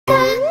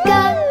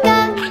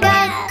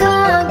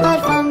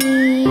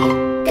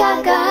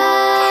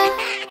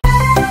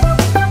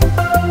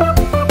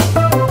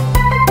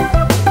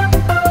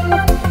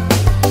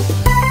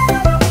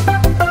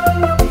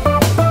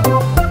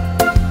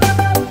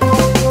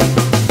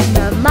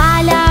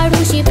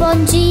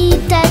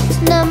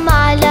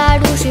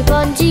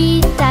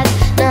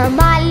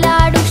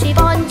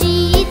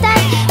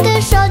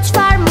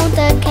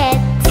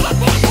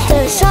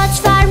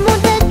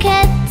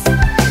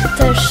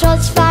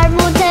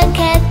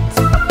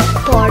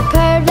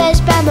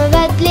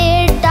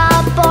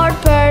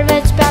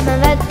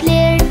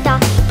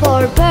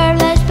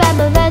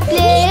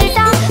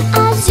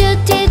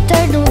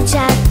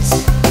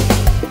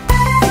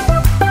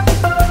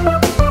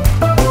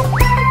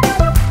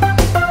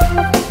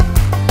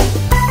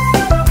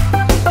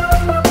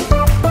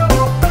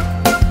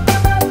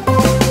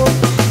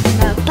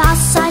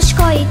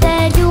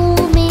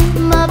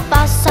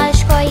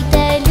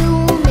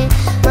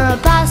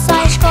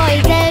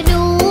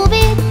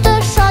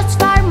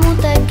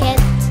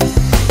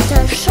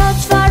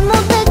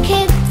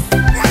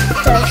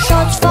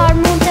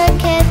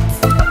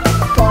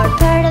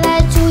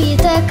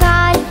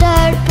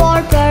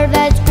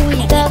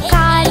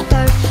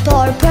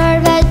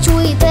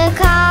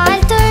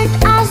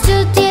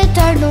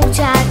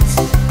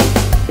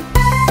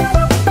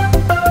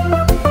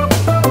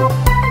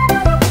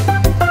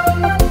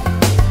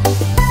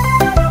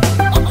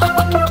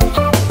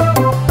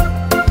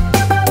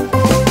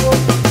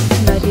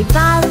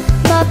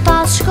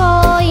pas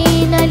shkoj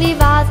në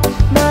livat,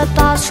 më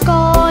pas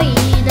shkoj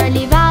në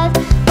livat,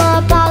 më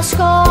pas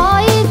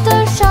shkoj të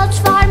shoh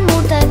çfarë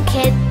mund të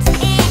ketë,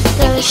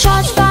 të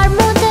shoh çfarë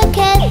mund të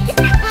ketë,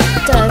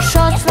 të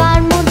shoh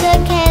çfarë mund të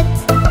ketë.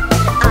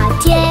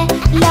 Atje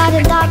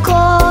larën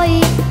takoj,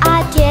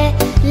 atje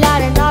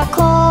larën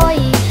takoj,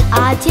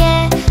 atje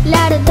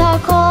larën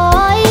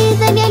takoj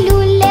dhe një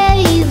lule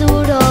i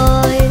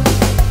dhuroj.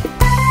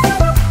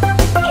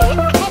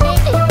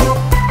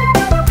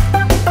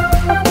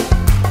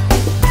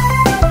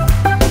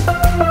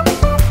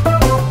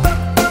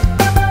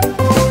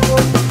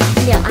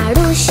 Një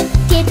arush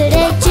tjetër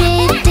e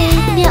gjeti,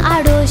 një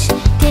arush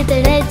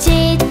tjetër e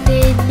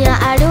gjeti, një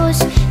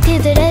arush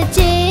tjetër e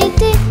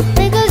gjeti,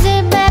 me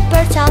gëzim me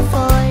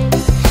përqafoj,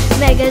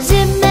 me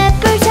gëzim me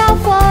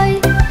përqafoj,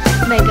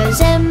 me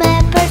gëzim me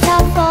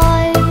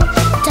përqafoj.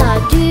 Të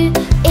dy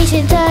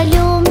ishin të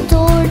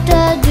lumtur,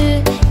 të dy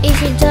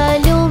ishin të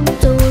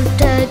lumtur,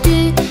 të dy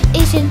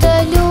ishin të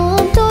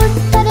lumtur,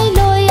 tani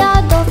loja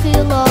do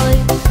filloj.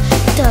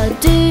 Të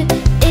dy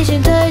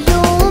ishin të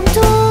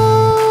lumtur,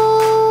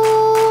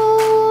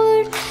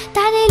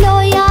 tani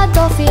loja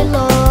do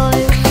filloj.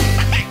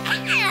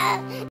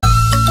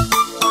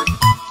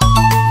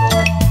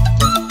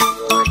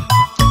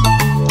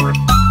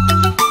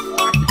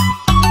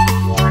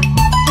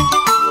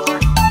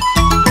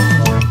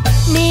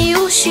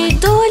 Miushi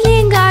doli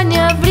nga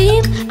një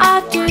vrim,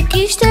 aty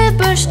kishte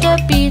për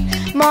shtëpin.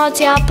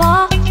 Macja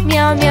pa,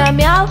 mjau mjau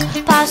mjau,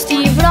 pas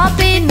t'i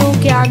vrapi nuk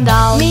janë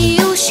dau.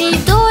 Miushi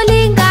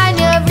doli nga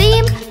një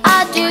vrim,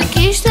 aty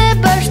kishte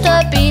për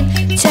shtëpin.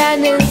 Që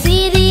në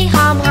ziri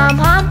ham ham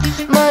ham,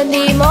 më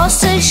ndihmo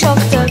se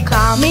shok të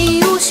kam.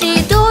 Miushi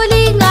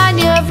doli nga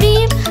një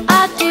vrim,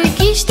 aty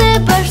kishte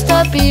për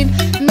shtëpin.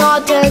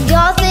 Natën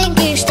gjathin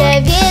kishte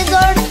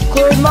vjedhur,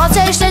 kur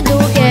maca ishte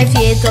duke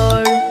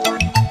fjetur.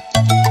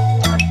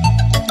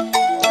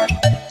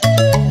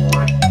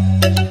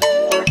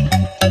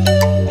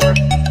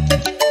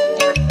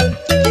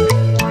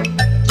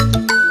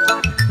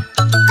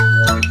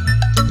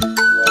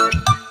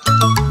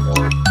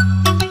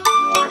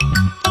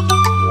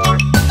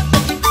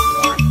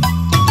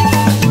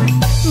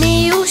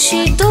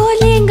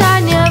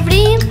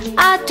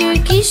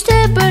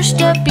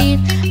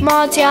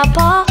 Macja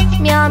pa,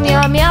 mjau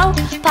mjau mjau,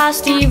 pas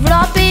t'i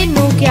vrapi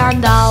nuk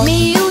janë dau.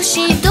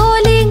 Miushi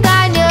doli nga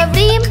një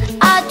vrim,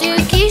 aty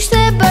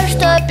kishte për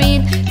shtëpin.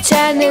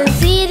 Që në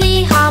ziri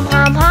ham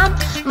ham ham,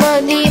 më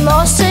ndihmo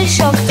se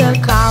shok të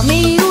kam.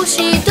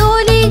 Miushi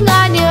doli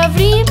nga një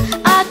vrim,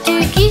 aty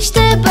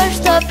kishte për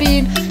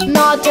shtëpin.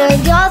 Natën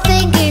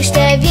gjathin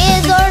kishte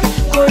vjedhur,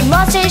 kur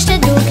maca ishte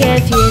duke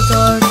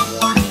fjetur.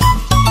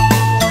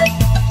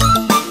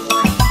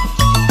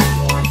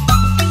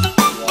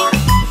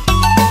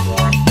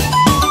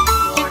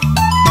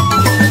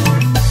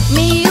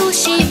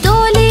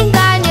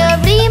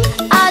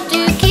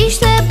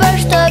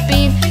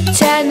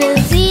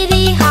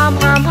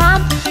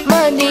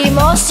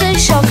 Se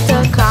shok të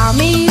kam.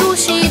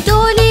 Miushi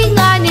doli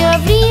nga një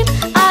vrim,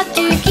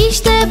 aty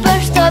kishte për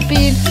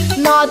shtëpin.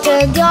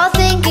 Natën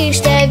gjathin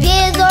kishte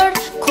vjedhur,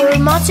 kur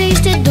maca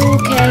ishte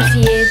duke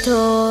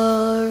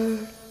fjetur.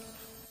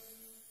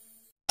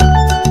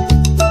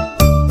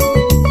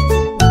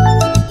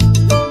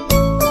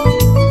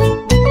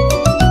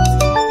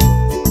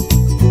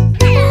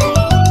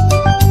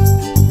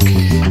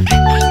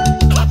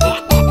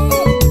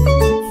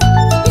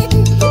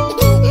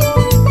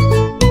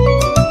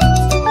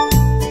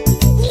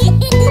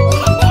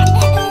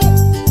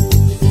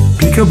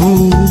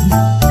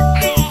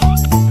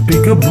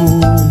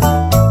 Peekaboo,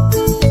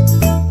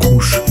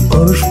 kush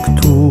është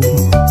këtu?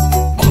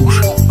 Kush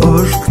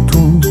është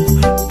këtu?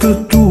 Të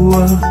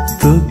tua,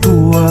 të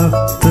tua,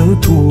 të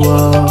tua.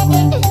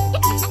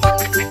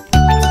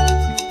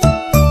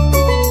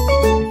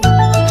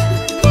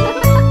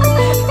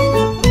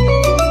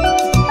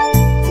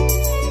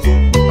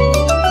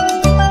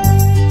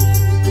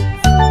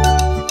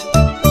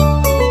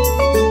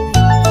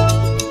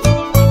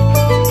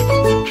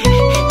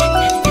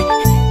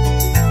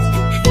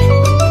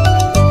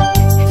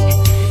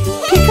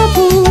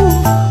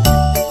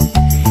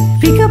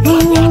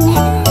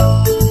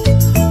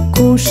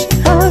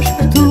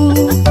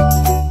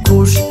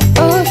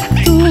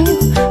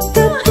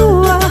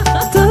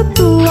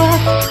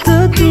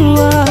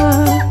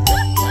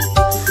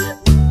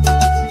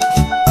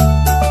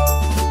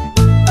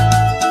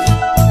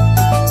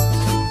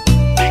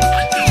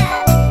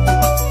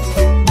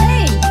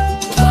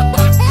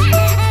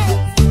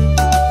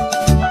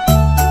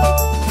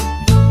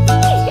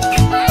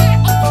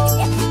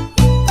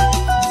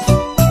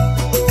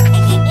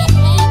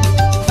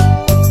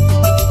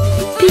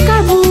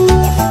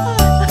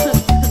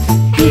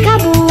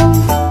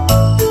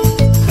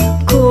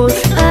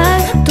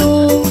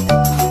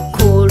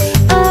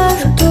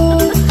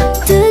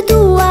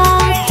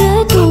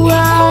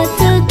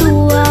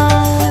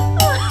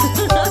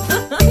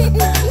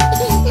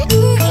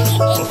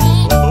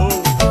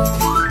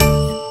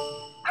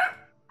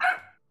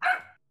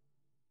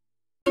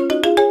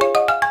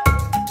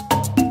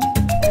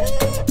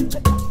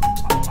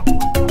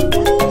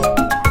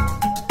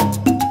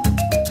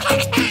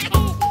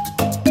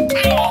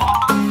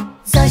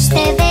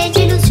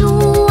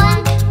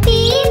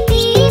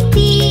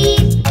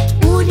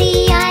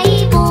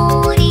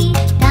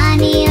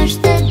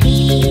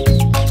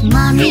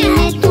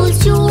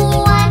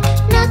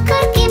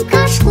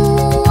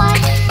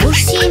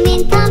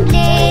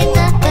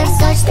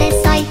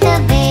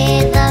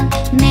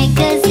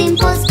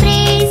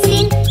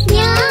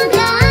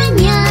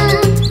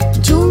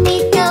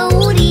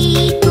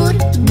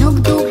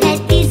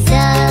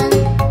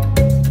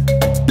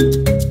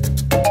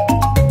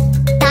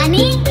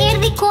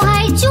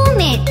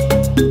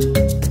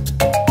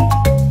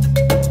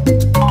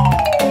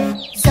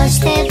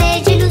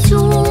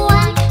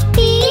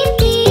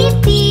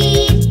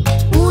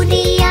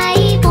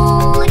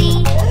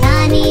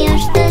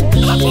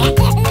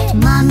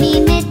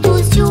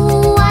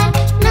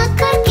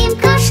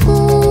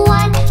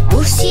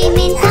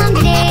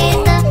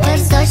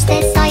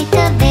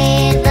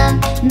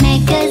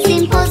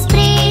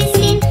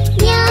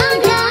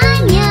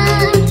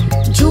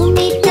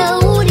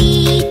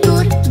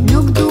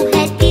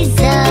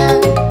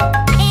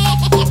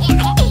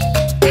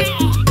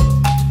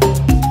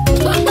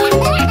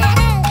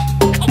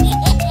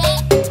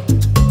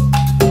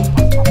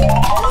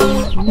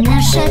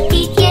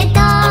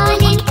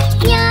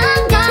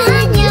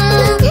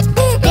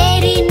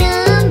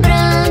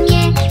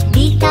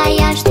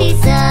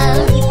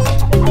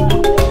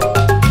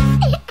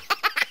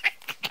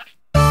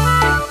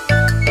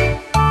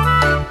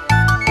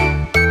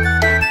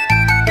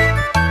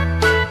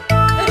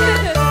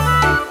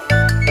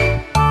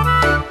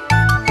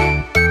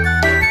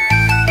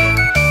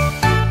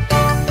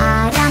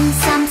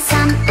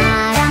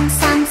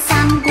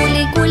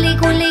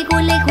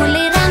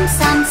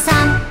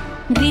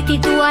 ti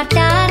duar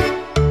tar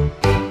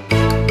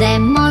dhe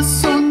mos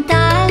un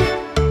tal.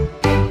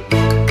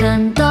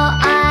 Këndo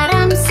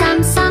aram sam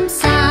sam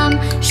sam,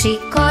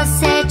 shiko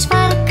se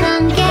çfar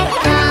këngë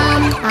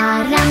kam.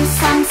 Aram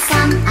sam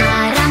sam,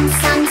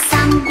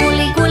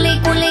 guli guli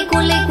guli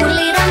guli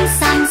guli ram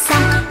sam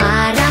sam.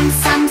 Aram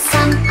sam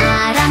sam,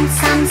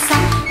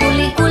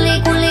 guli guli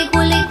guli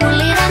guli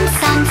guli ram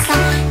sam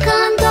sam.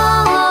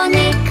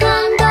 Këndoni,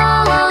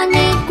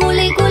 këndoni,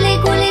 guli guli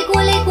guli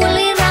guli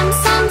guli ram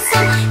sam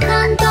sam.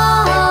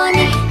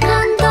 Këndoni,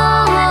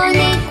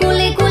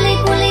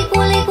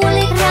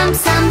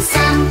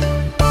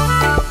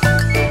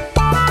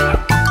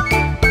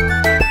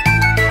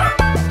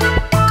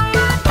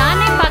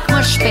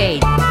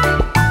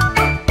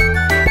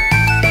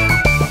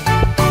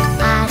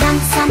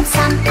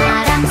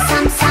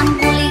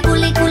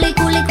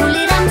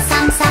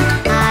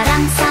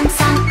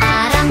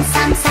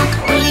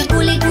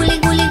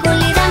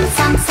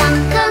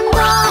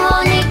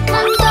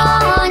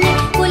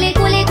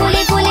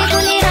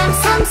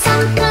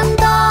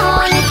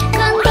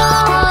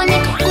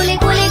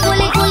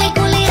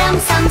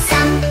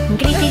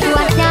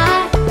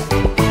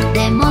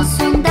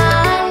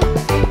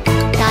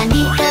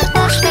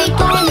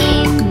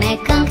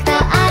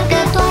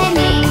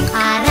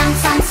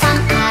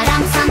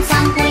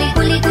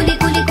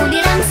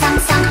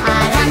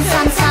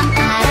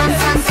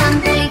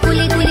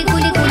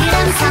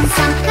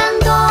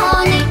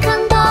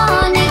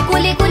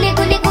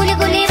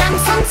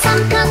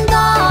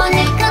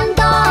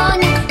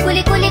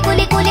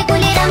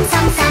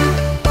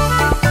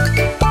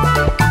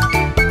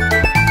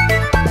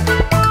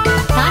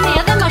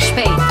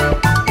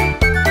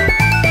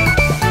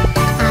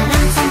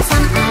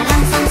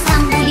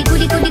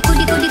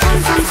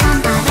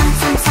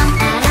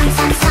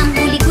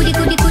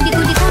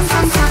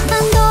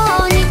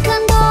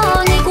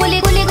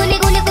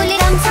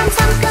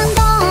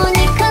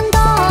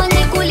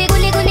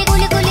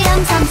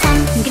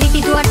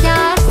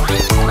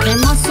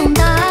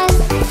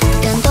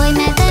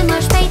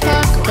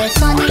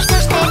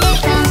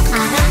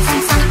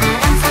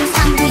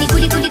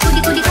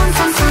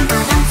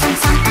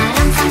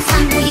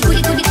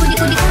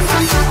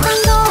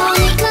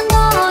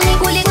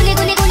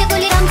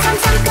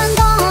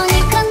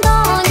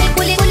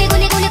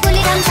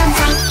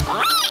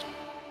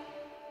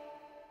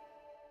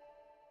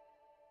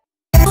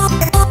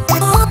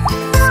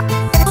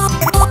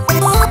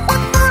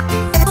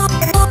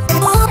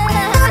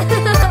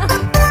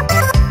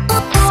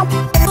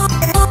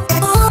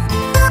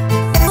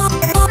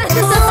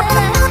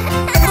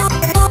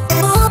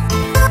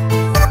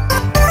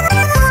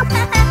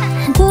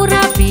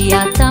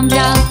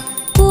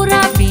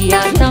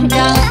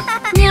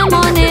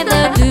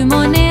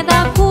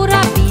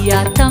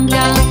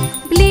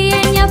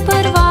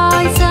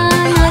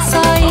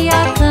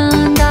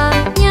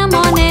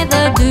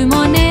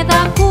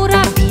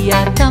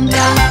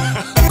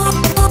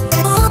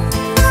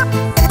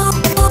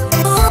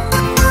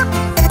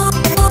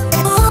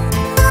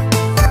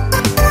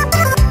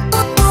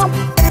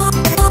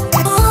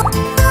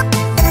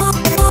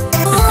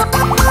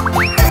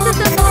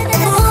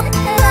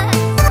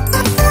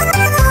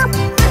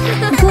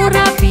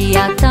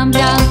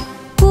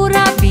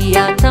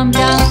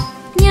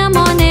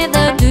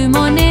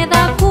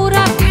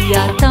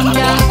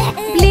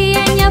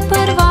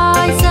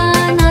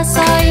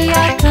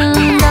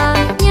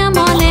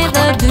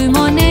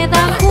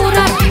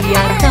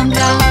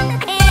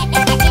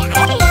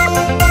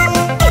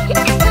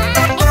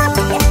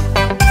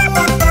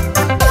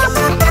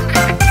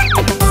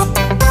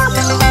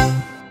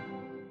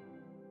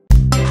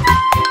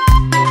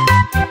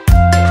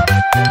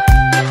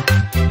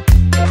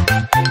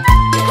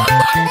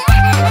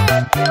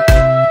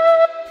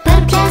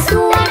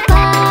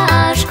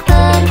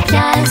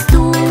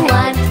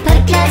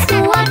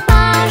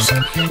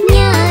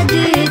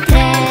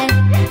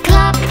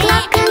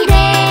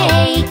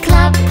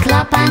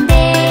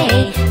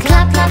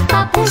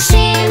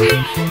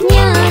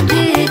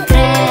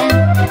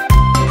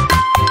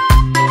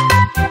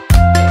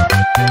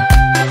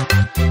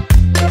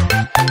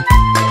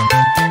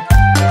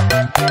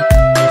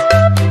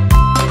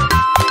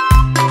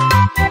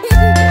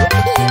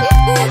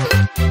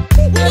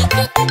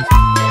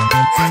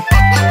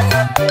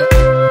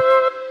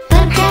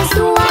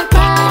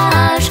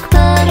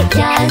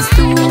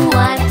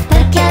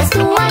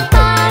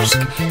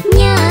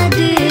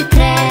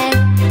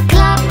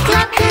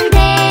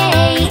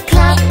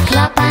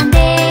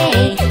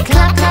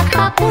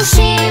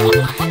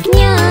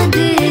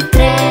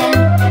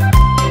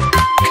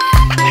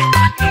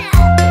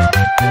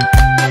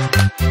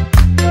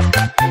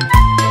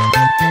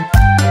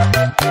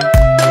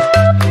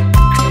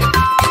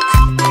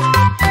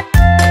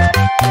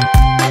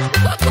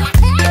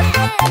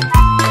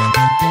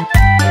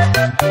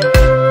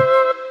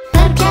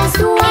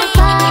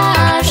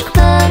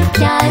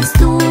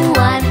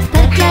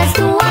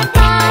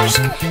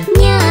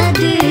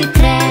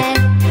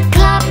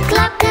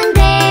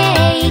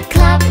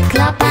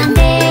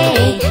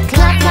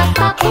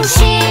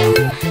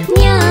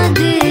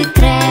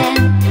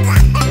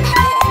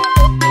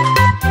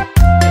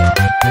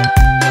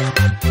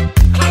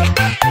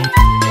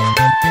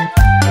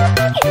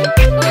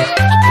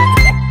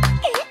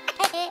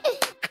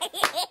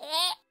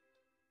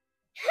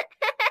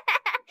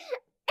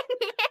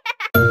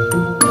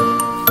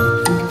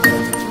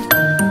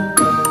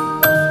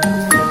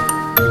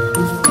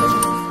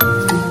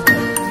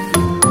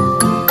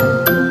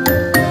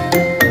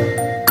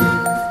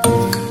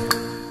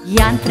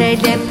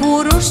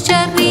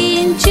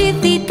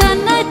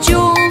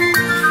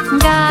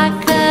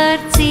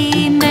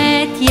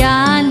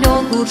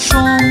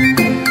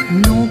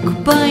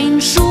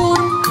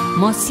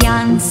 mos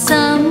janë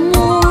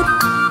sëmur.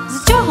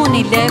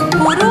 Zgjohuni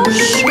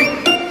lepurush,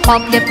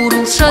 hop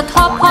lepurushët,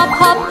 hop hop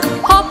hop,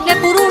 hop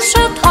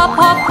lepurushët, hop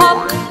hop hop,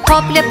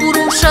 hop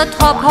lepurushët,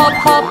 hop hop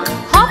hop,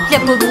 hop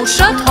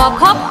lepurushët, hop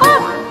hop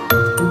hop.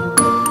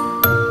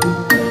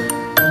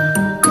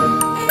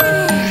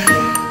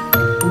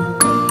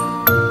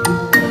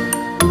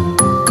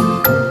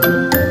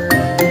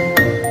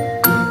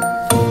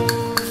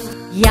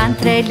 Janë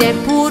tre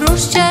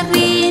lepurush që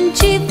rrinë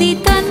gjithë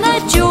ditën në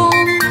gjumë,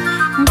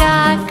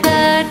 nga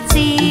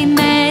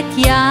kërcimet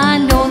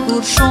janë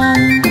lodhur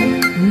shumë.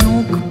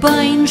 Nuk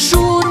bëjnë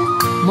shurë,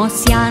 mos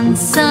janë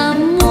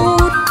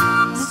sëmur.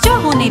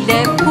 Zgjohuni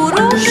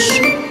lepurush,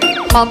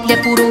 hop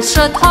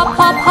lepurushët, hop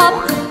hop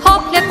hop,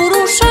 hop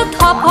lepurushët,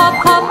 hop hop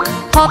hop,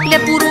 hop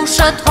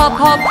lepurushët, hop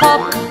hop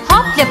hop,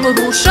 hop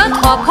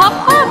lepurushët, hop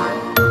hop hop.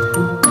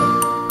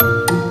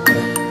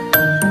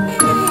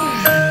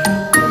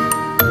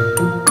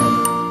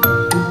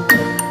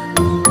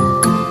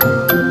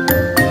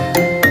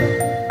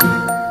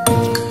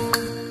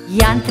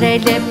 Janë tre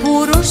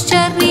lepurush që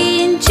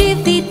rrinë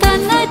gjithë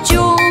ditën në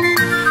gjumë,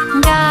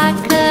 nga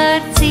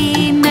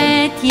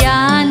kërcimet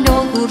janë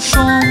lodhur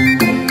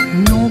shumë.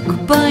 Nuk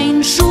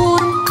bëjnë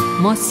shurë,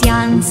 mos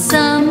janë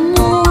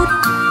sëmur.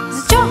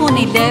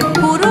 Zgjohuni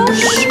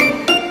lepurush,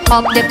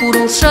 hop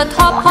lepurushët,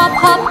 hop hop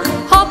hop,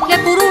 hop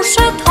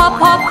lepurushët,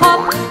 hop hop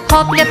hop,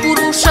 hop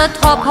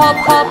lepurushët, hop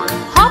hop hop,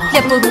 hop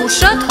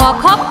lepurushët,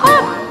 hop hop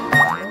hop.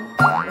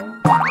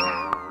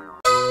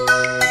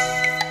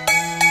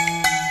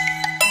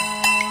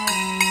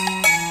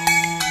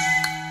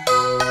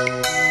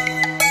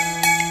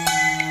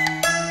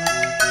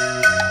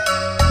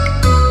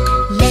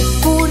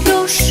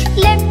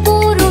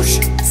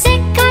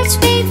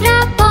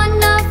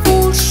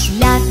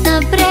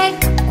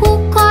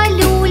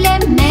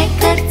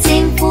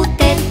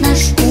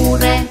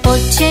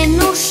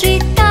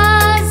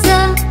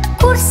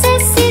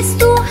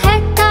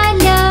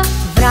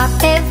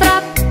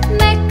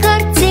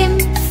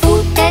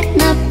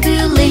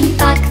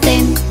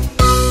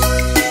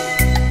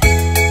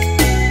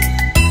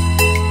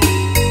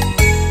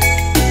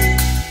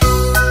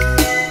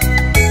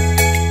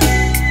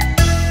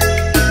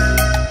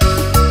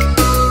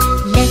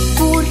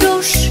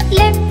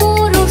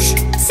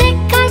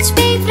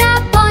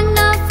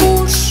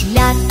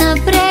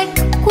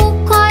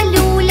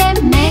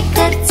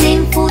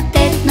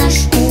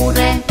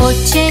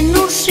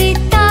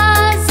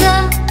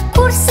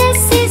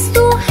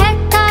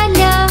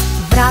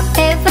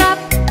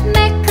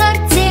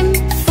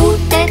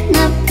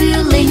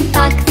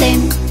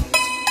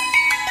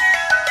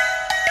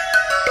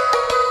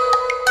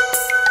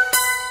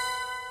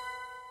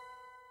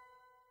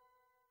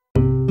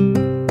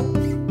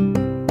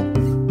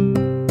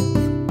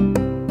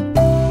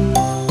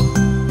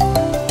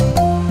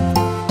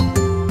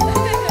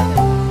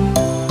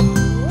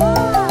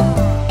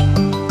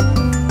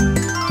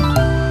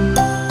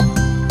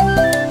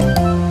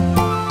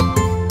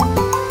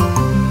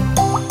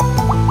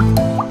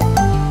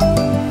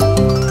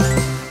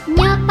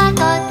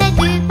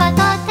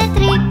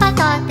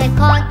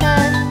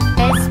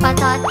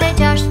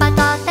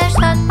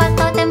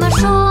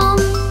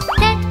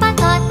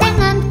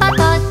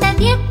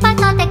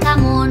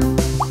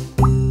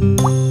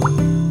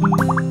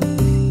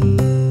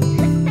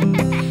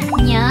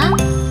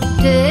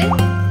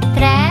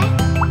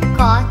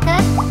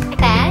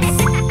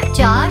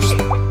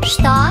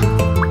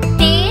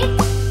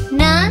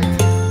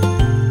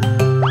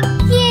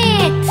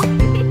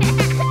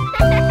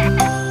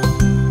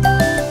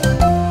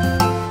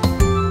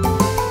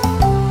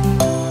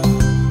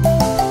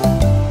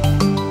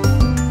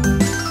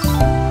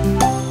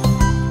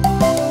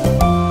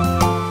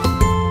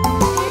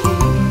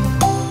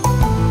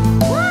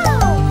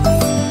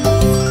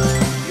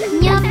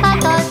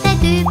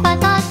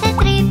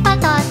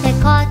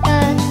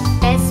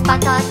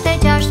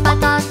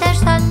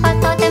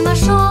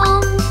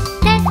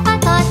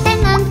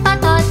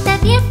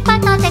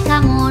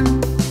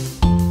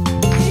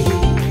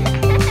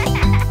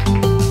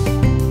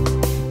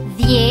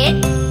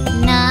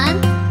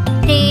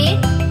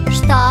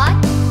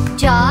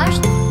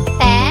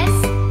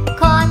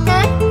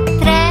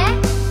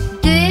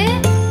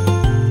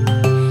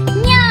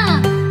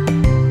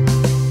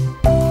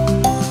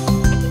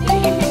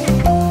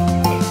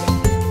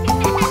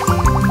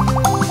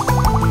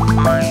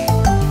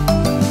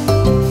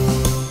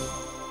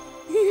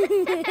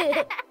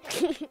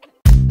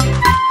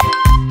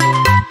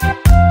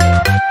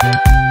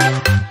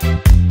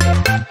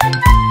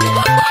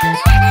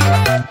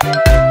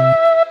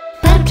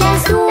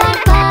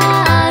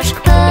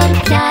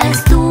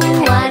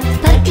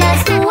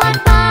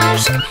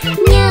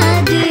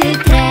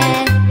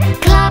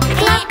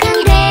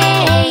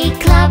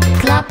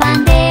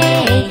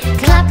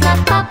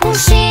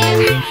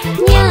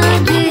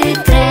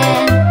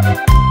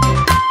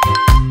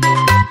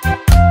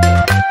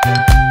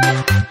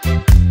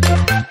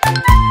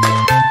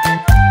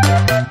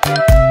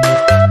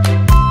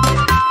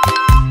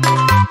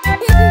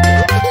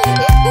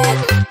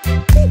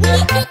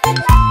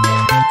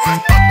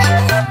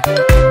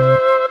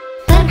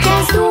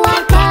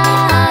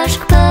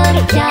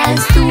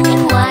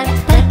 duart,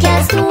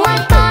 përplasduar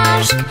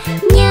bashk,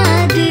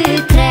 1,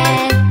 2,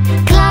 3.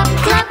 Klap,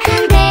 klap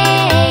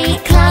këndej,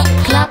 klap,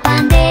 klap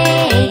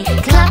andej,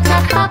 klap,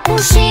 klap pa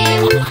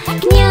pushim,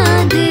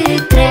 1, 2,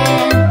 3.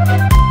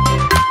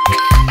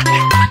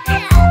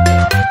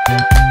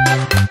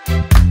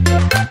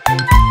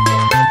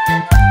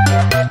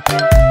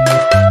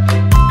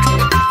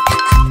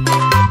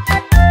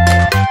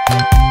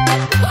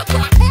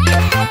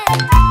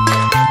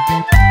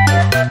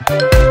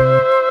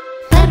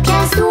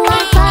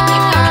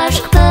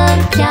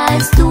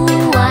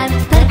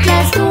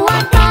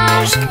 Përplasduar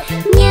bashk,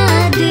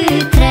 1,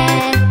 2,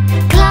 3.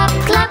 Klap,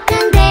 klap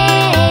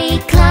këndej,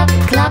 klap,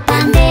 klap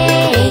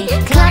andej,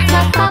 klap,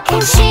 klap pa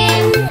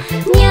pushim,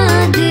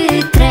 1,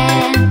 2, 3.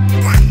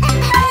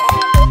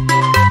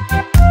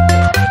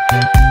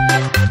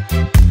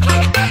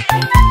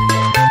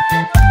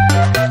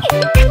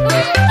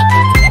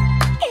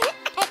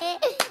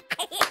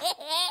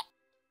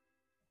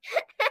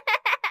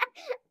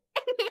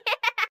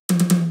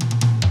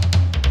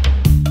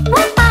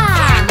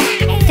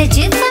 Të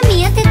gjithë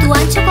fëmijët e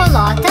duan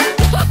çokoladë?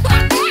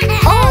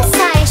 O,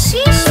 sa e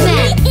shishme!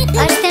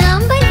 Është e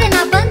ëmbël dhe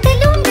na bën të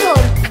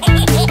lumtur. 1,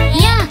 2,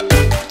 1,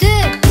 2,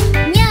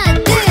 3,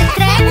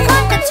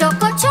 4,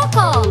 çoko,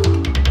 çoko.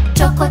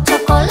 Çoko,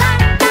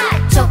 çokolata,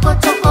 çoko,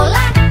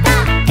 çokolata.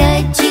 Të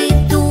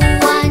gjithë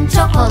duan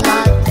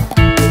çokoladë.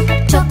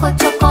 Çoko,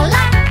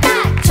 çokolata,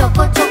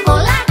 çoko,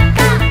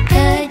 çokolata.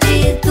 Të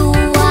gjithë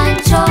duan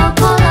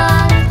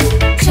çokoladë.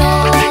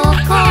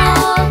 Çoko,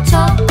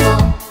 çoko.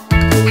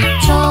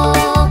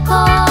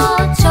 Çoko,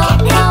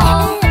 çoko.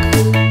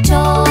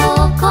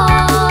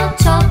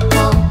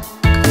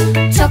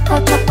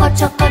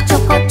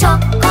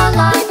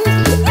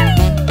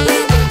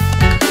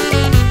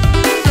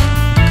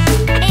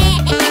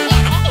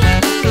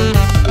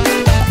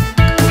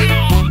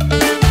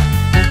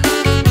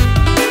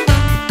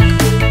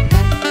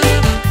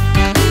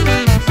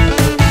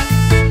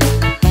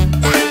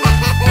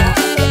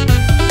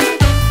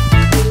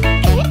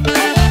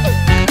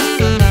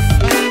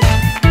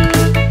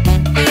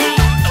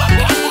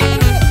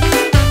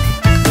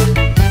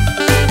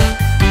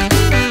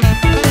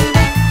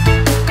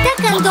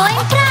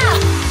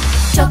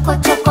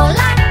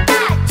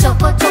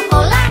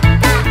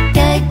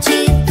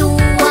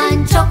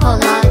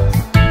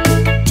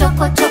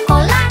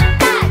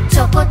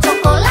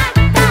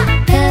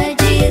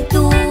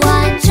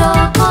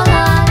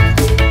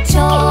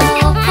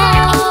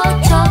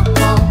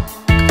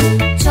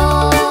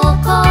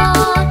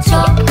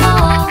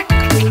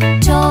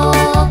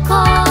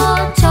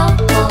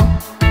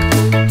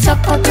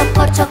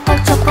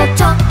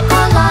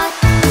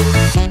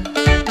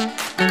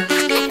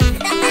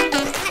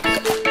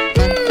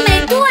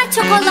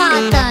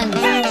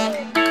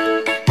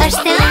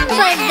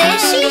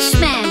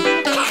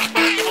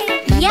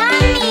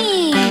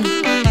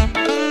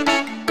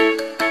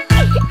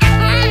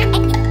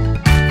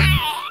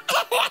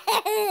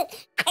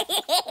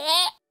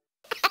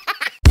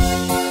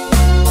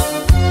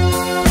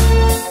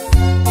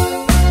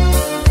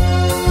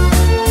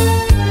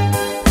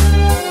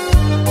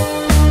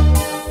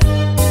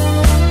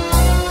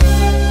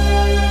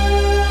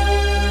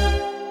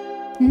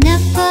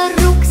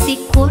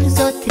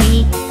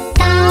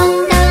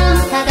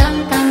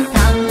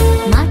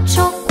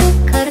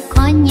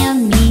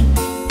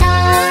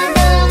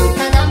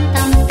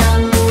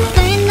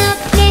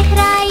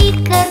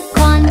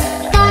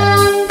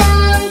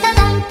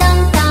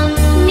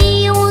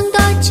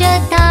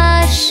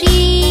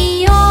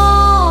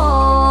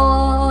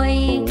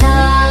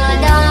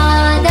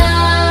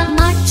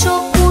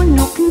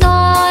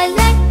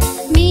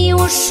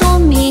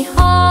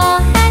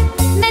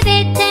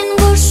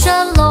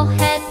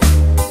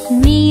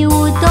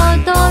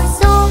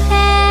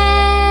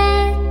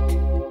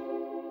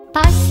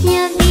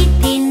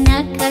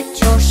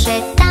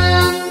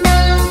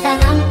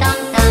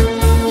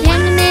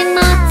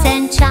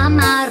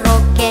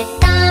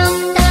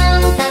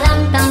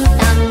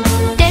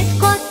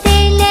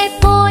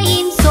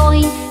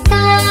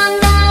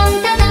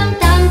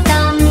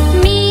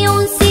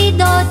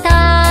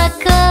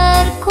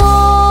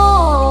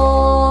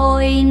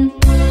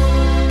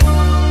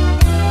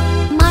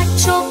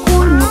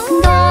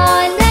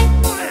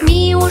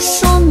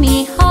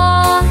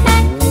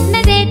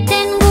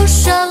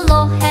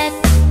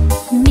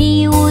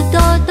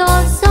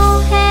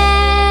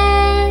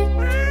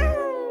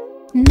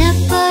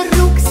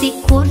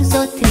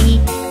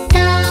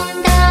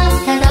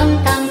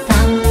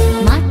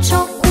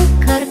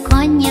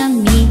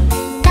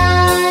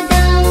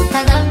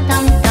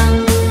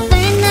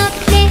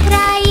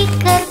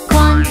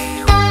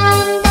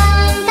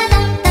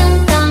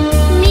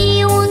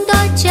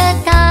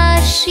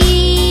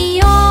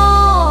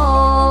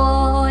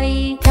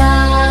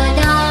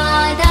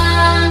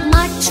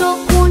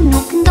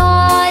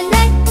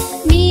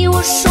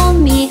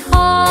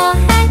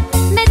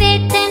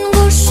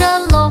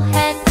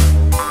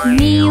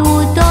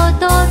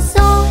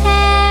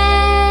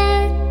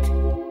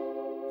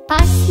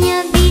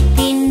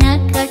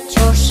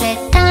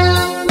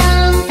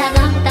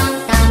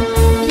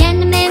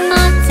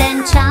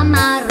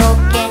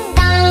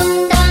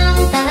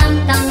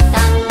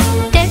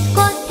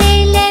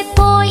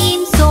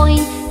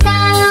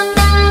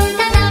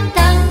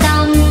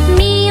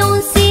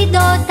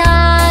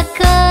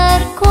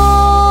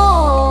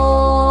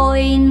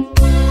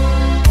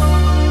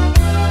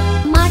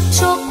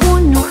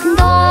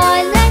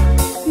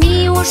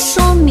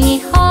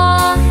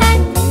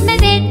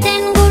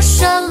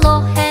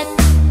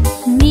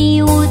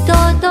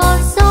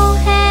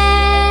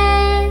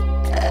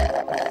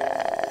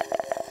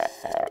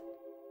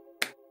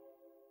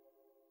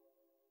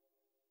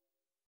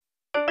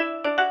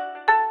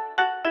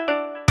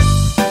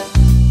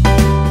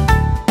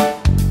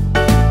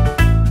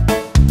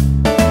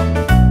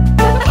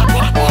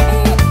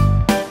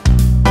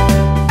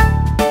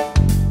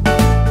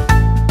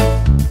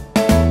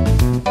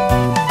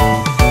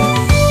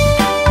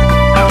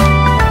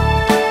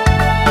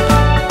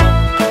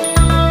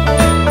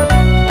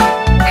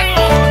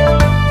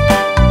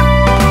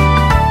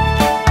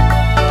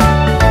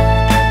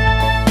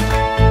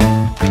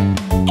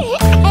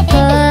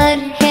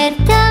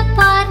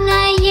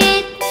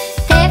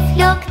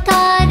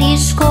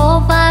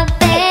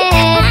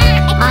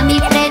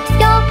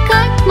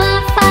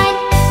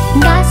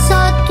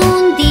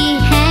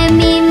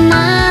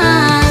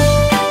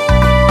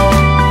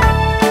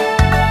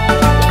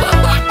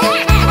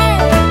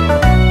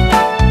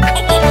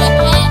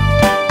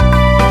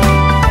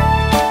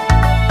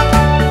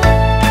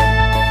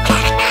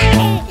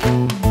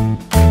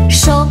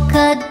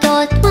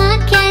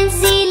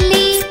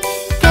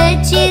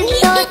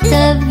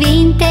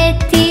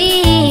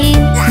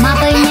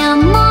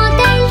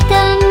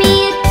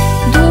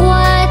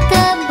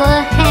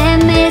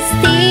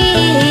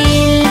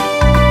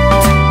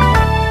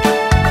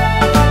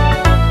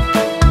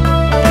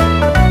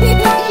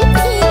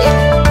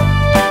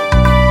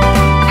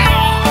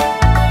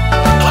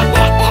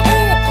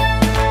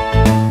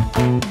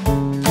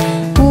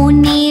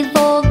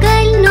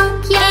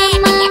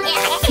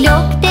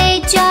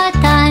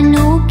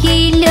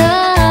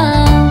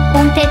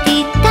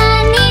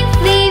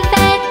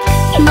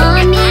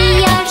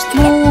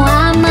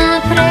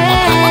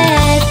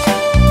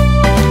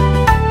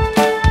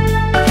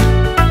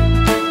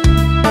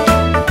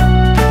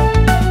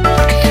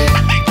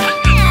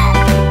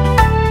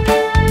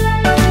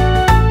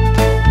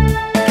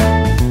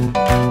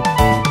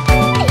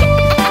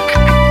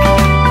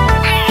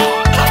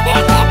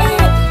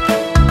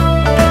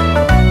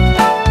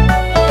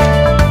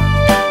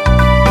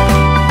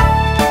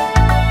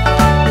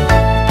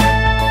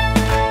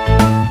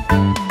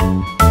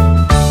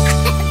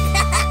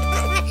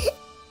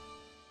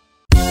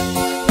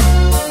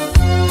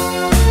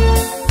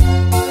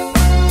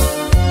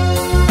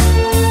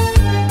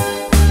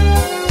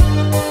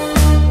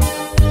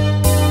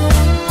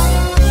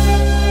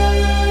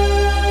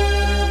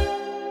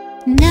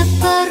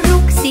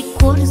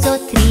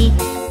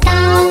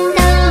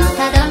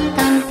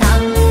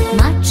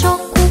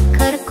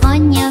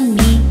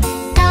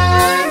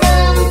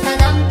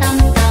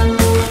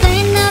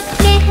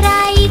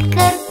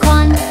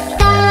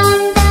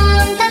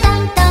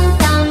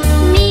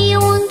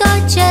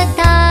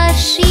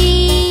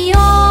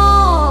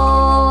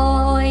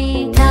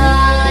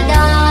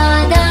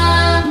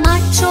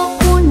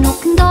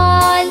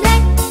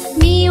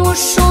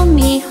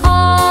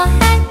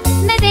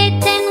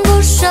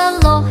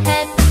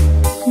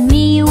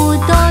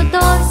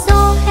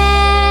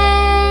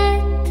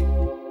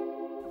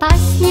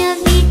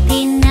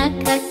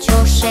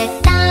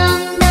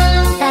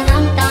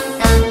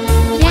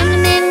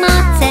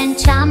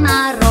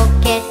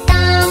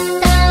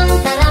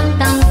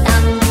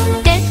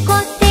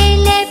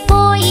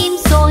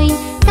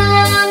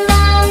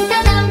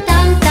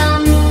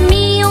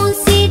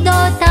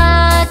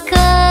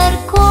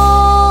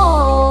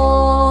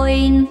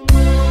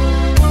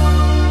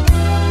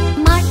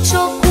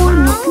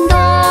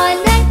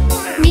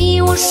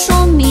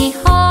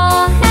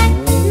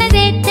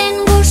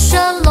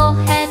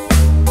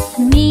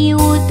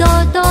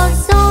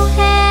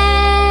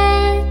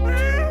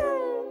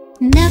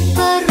 Në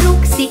për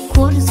rrugë si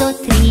kur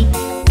zotri,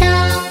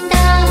 tam,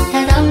 tam,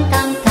 taram,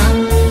 tam, tam,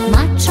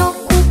 ma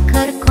qoku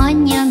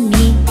kërkon një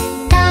mi,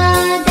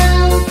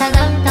 tadam,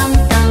 tadam, tam,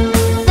 tam,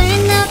 dhe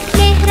në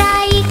plehra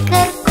i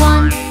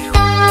kërkon,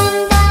 tam,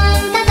 tam,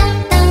 tadam,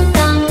 tam,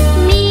 tam,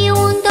 mi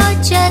undo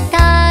që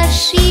ta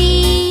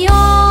shioj,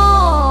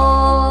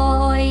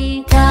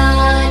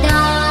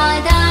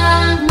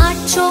 tadadam, ma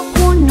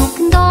qoku nuk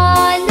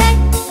ndolet,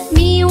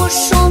 mi u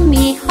shumë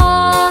i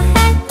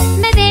hohet,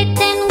 me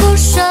veten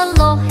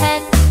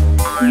ngushëllohet,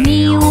 mi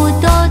u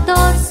do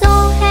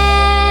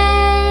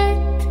dorëzohet.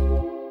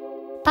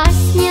 Pas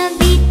një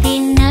viti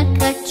në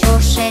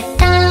këqoshe,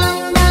 tam,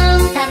 tam,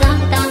 taram,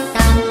 tam,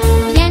 tam,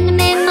 vjen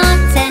me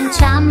macen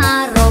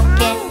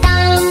qamaroke,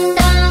 tam,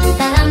 tam,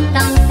 taram,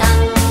 tam, tam,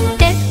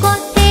 te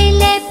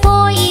kotele po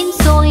i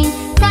mësojnë,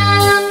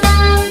 tam,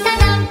 tam,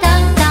 taram,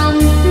 tam, tam,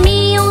 mi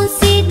unë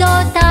si do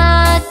ta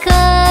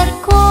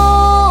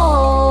kërkojnë.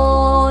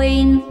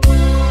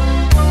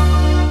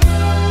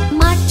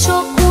 Ma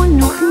qoku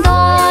nuk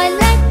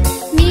ndolet,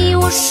 mi u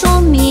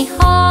shumë i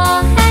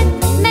hohet,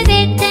 me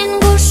veten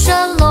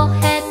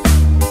ngushëllohet,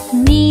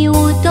 mi u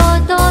do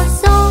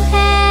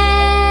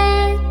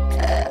dorëzohet.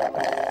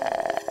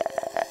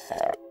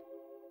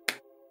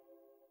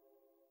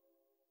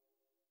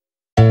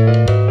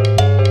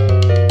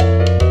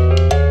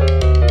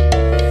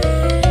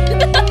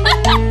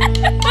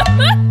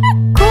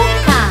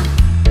 Koka,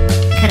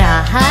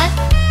 krahët,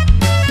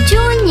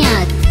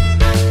 gjunjët,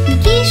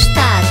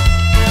 gishtat.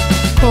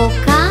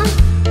 Koka,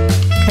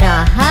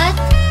 krahët,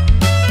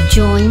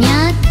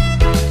 gjunjët,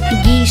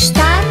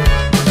 gishtat,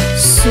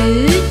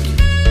 syt,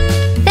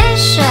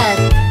 veshët,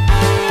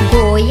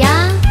 goja,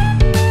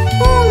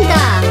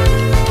 unda.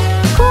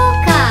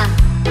 Koka,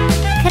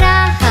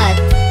 krahët,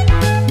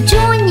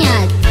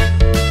 gjunjët,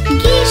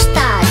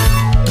 gishtat.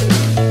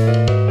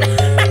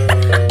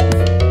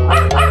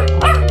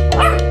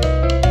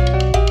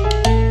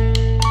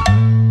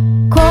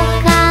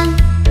 Koka,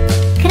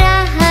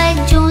 krahët,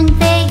 gjunjët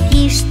dhe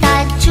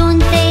gishtat,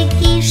 gjunjët dhe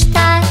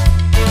gishtat.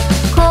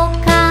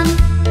 Koka,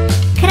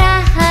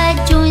 krahët,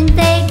 gjunjët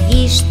dhe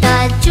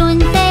gishtat,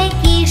 gjunjët dhe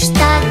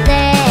gishtat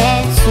dhe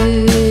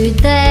syt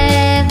dhe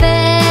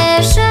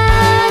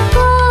veshët,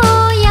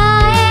 goja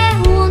e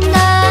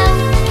unda.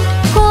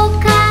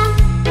 Koka,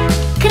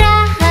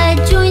 krahët,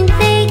 gjunjët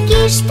dhe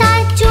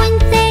gishtat,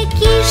 gjunjët dhe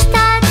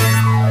gishtat.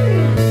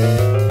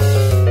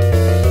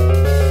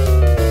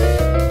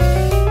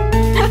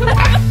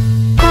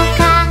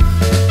 Koka,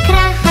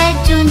 krahët,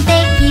 gjunjët dhe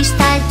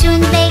gishtat,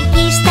 gjunjët dhe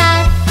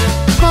gishtat.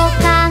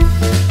 Koka,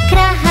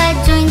 krahët,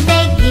 gjunjët dhe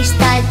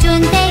gishtat,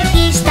 gjunjët dhe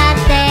gishtat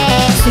dhe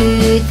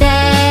syt dhe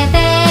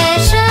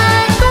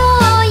veshët,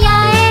 goja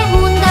e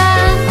unda.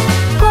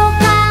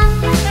 Koka,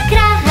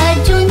 krahët,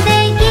 gjunjët dhe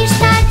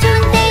gishtat,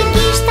 gjunjët dhe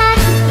gishtat.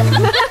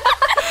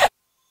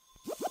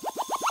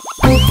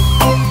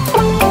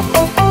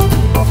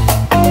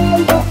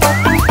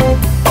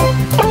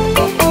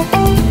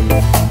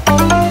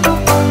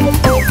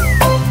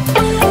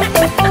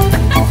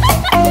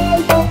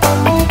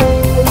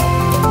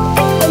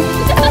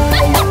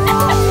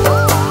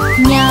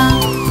 Një,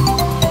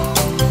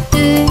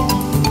 dy,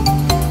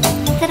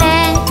 tre,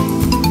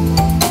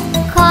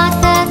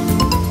 katër,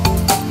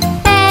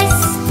 pes,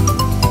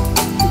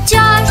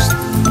 gjasht,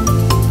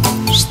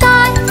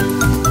 shtat,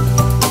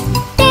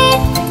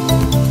 tet,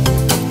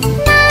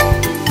 nat,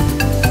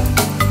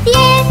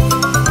 djet.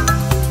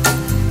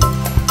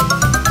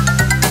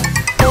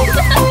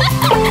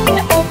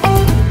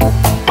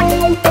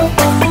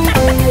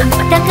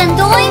 Të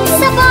këndojmë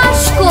së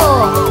bashku.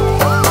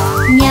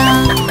 Një,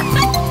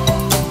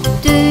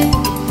 dy,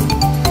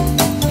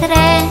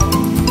 tre,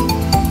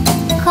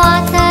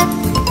 katër,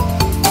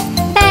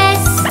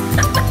 pes,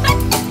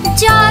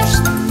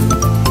 gjasht,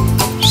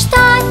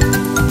 shtat,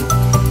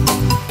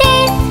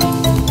 tet,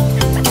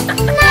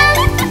 nat,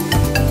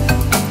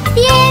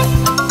 djet.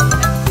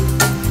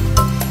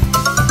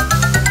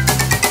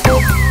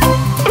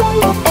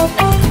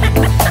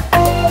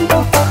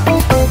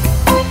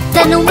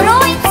 Të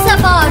numrojmë së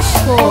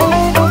bashku.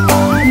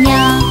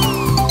 Një,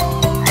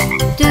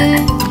 dy,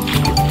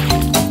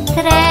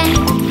 tre,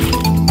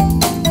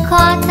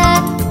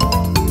 katër,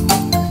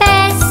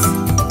 pes,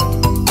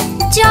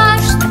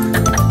 gjasht,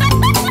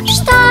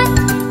 shtat,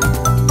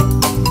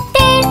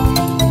 tet,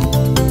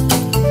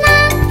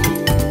 nat,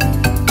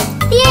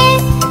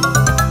 djet.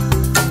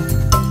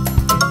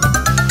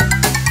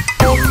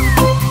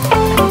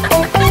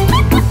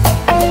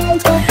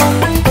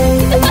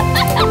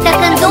 Të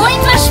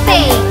këndojmë më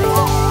shpejt.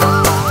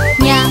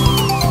 Një,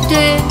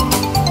 dy,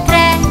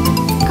 tre,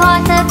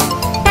 katër,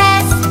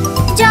 pes,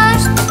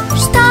 gjasht,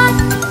 shtat,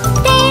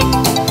 tet,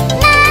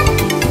 nat,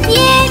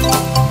 djet.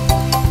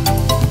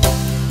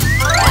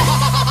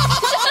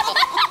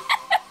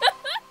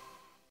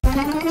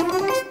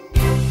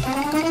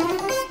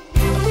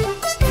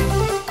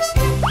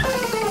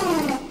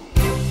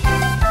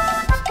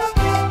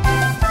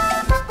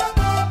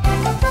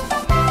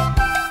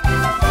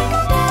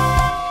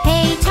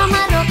 Hej,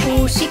 qamaroku,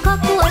 shiko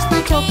ku është në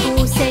qoku,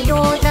 se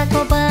lodrat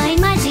po bëjnë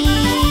magji.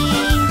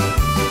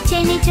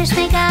 qesh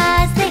me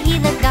gaz dhe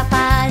hidhet nga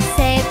pas,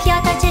 se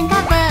fjata që nga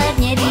bër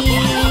njeri.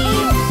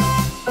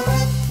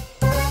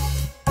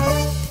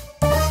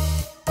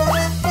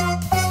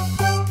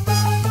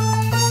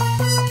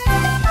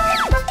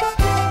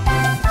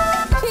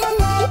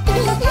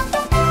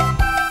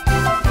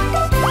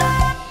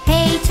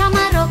 Hej,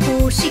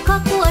 qamaroku,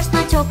 shiko ku është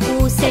ma qoku,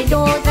 se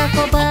lodra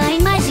po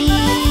bëjnë magji.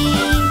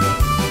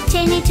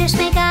 Qeni qesh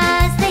me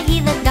gaz dhe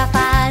hidhet nga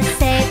pas,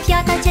 se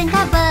fjata që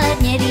nga bër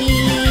njeri.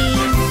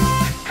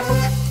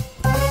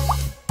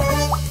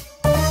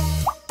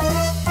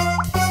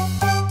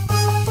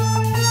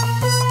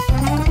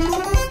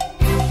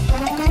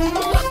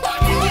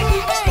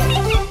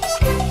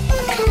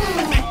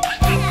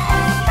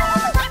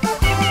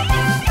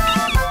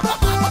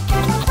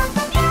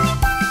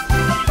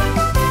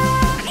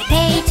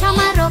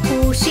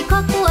 Shiko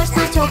ku është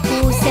ma qoku,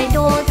 se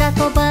do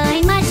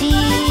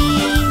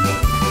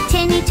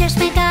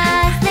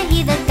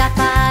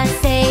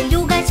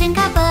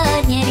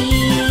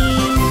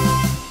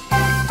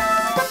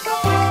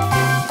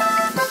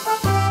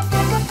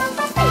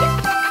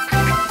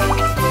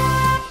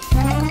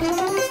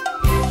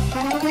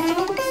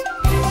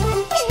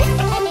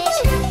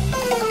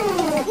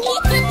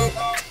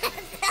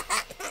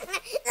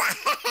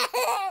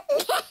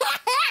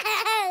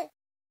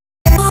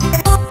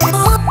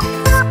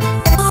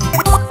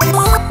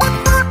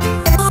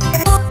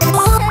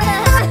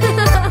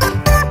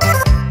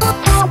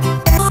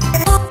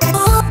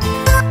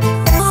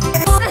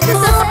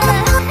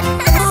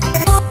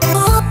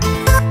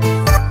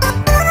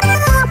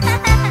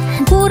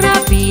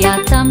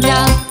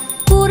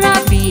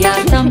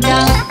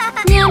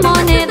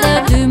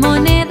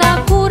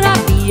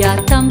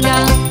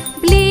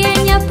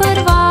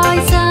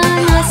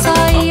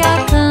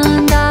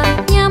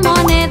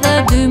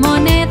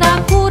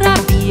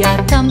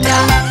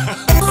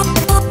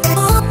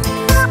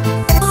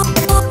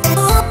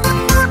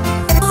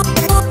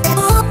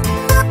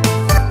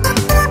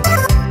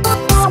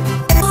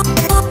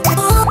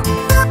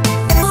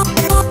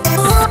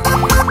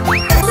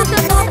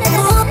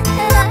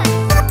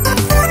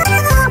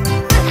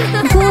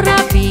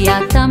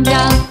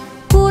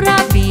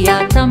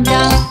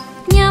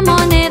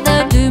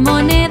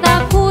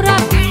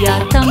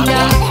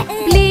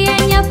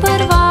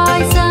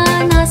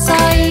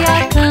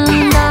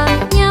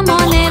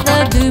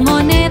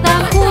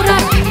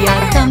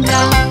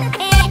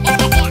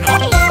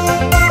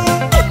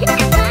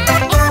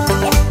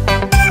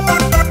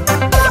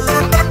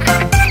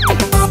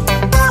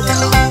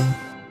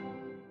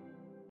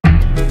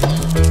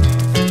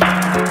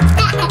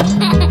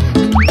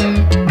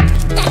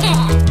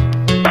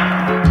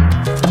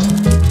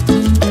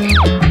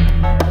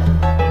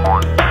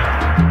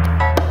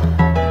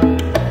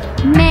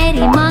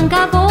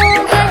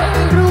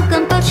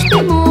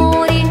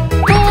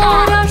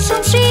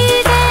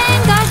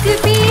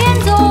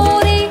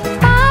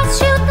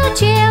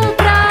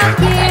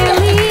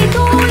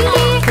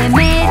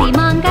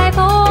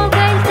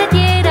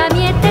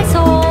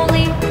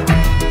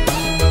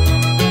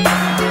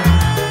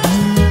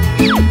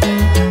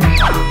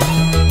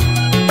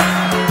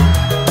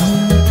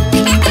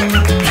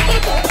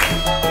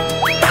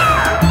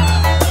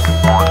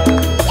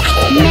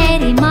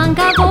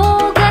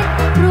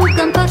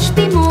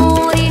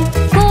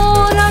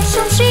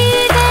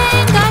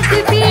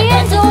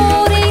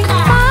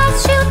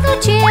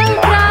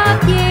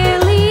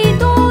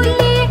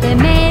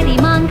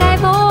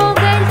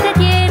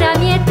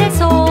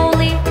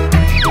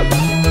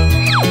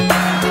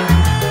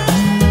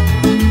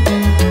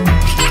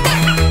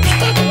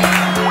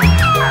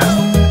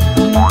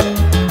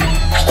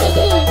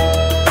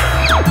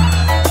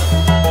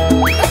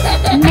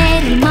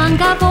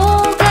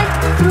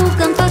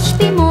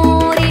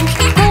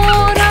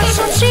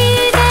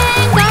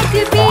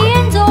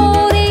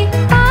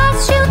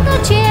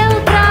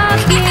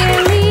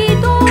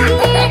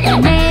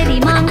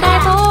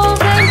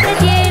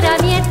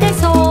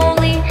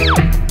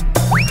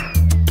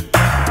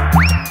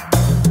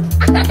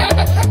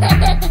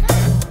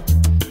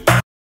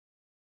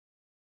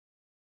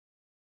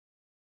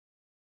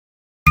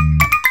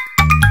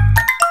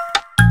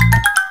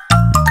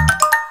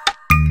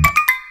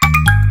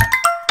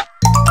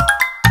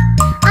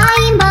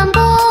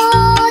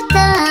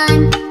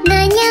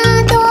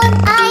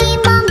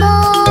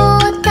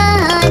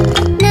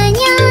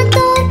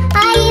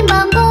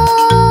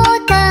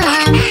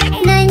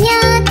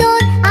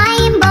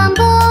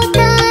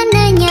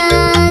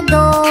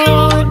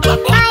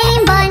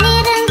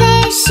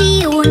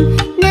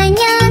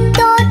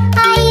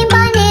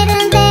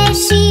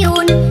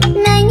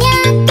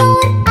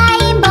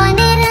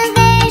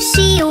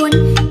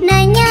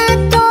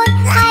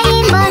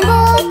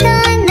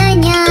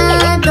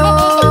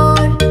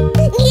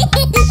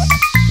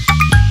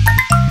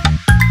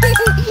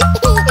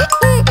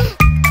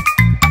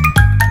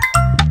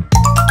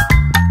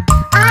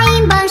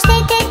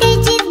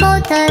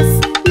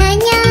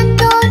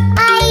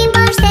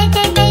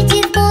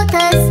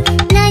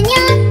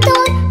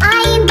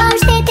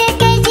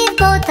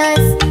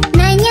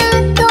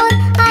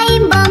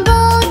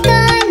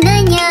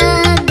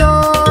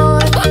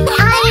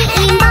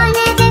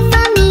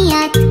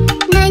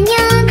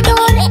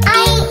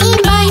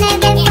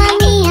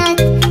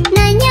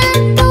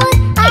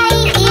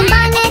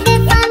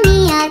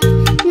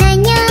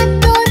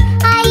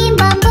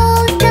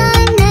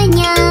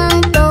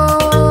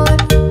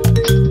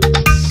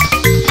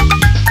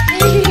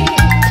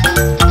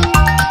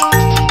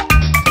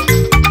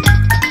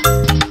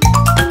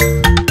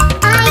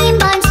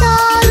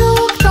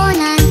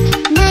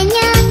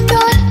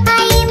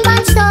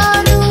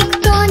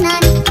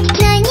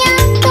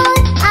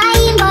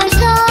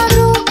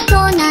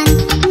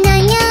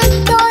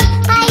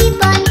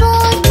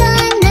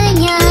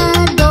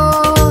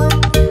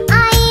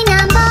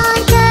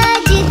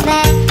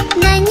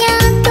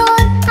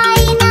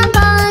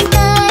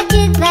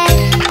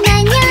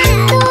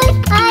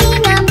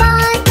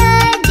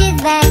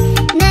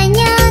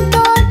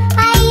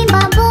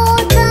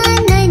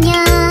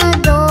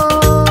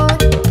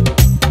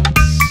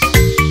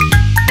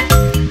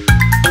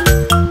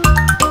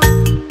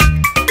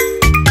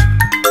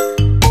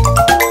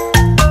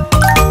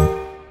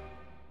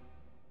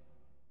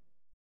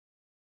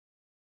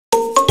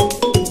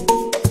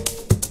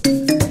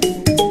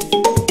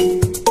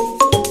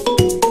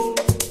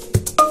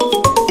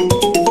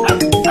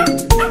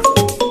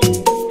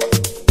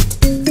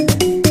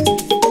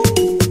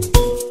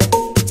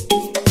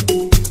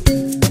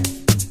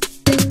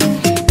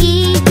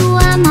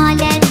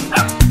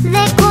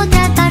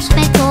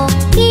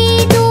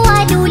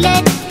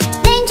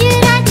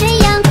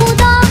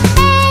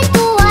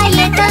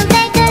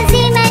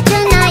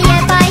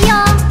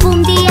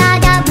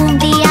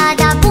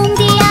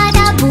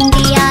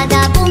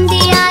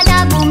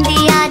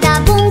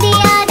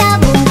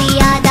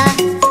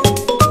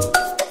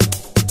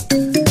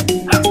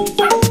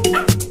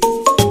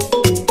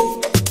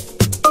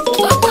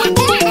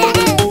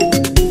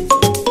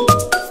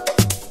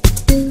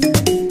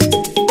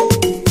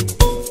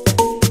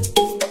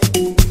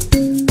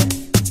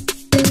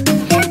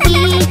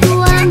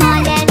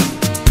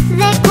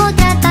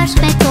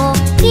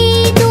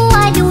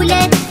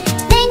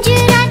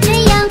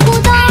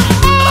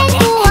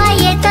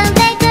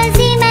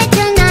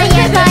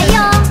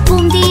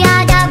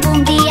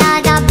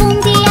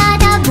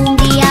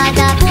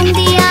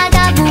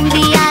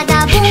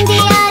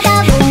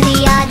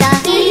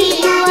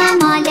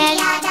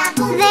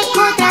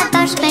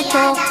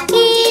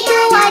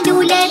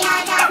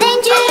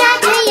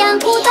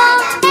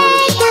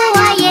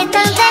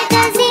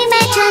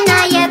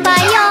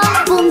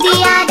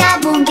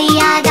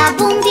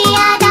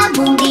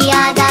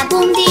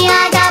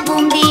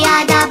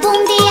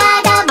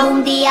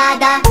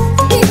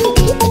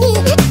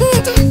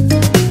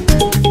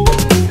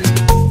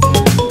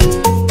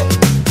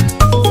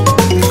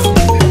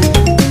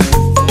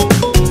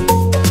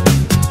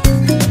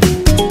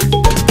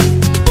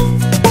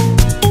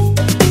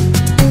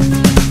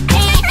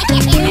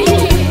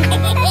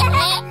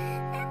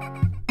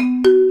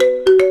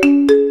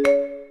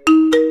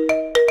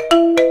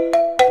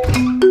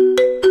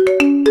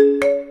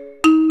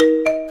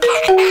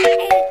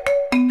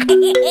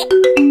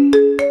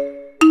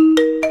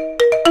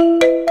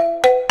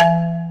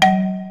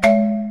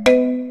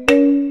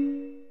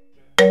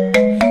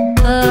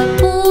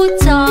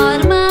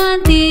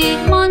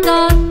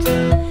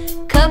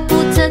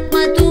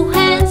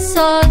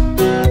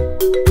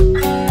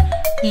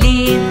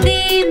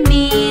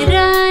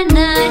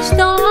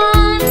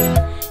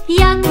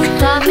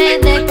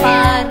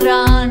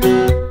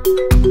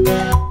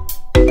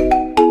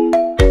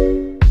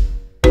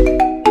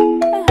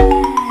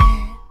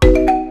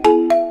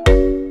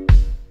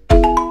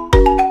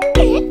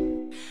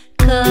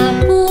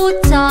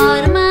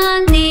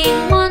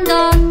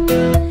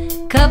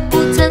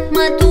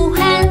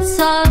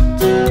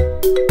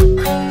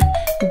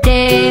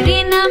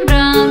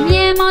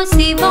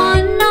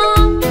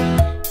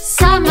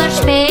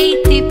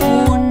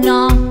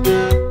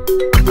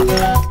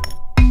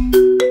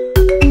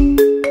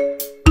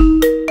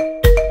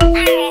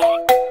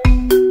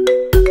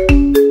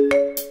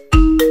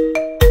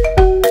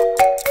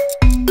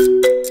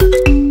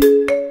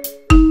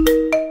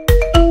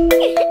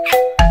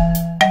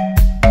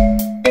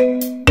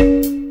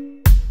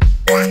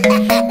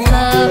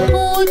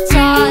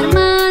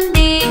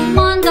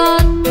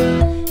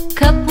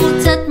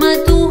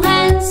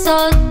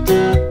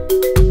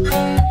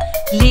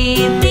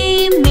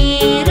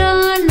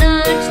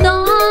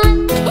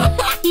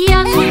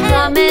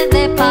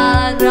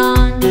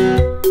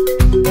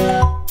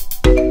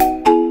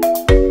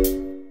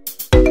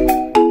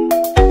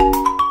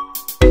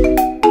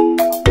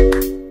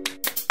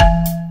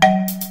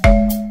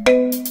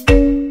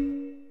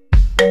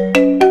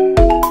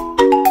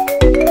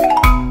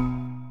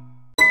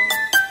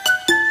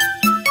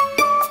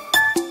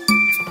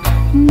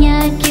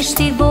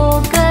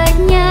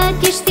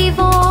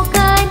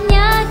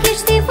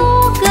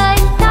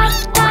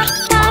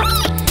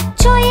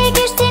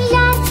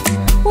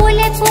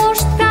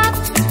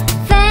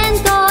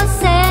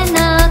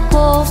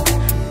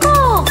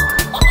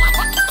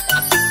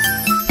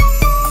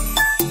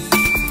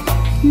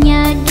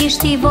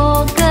kisht i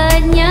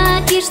vogël,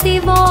 një kisht i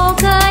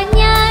vogël,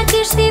 një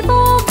kisht i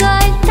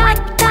vogël,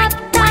 tap, tap,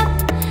 tap.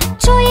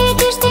 Çoje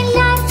kishtin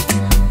lart,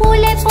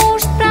 ule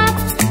poshtë prap,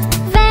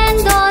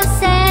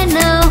 vendose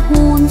në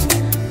hund,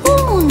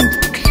 hund.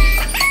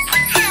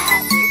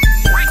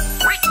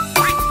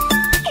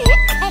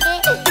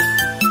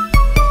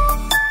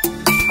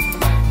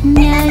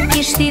 Një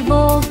kisht i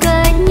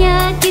vogël, një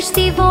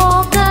kisht i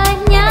vogël,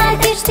 një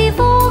kisht i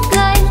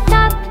vogël,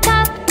 tap,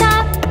 tap,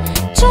 tap.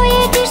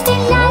 Çoje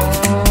kishtin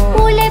lart,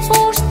 ule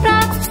poshtë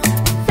prap,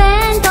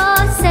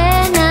 vendose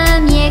në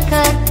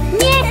mjekër,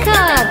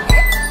 mjekër.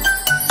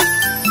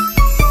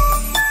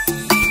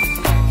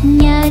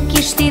 Një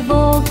kisht i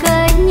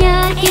vogël, një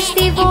kisht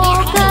i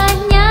vogël,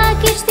 një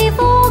kisht i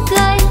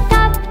vogël,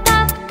 tap,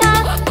 tap,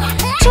 tap.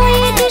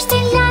 Çoje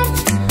kishtin lart,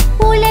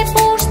 ule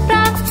poshtë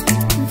prap,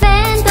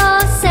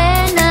 vendose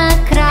në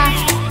krah,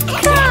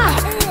 krah.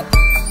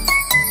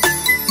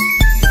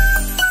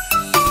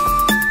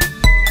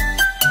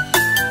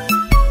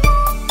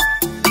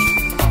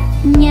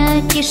 Një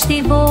kisht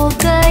i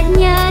vogël,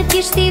 një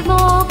kisht i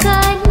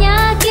vogël, një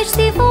kisht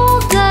i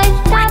vogël,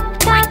 tap,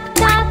 tap,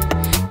 tap.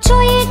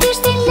 Çoje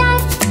kishtin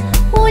lart,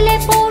 ule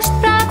poshtë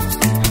prap,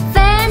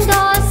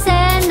 vendose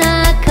në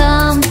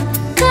këmbë,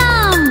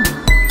 këmbë.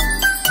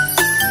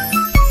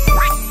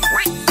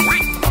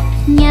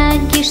 Një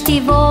kisht i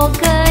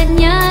vogël,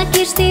 një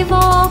kisht i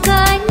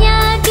vogël, një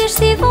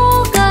kisht i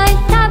vogël,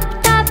 tap,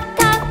 tap,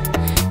 tap.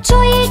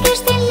 Çoje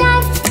kishtin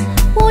lart,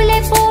 ule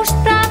poshtë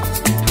prap,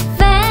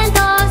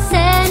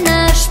 vendose në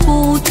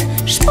shput,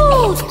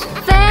 shput.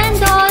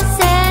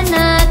 Vendose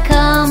në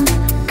këmbë,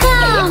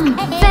 këmbë.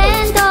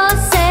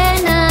 Vendose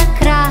në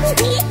krah,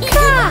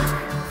 krah.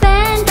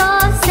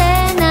 Vendose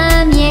në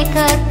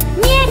mjekër,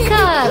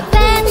 mjekër.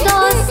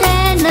 Vendose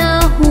në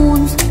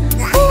hund,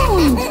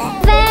 hund.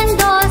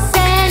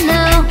 Vendose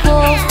në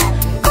kokë,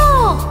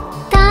 kokë.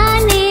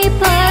 Tani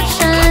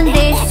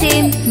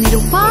përshëndesim,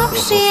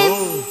 mirupafshim.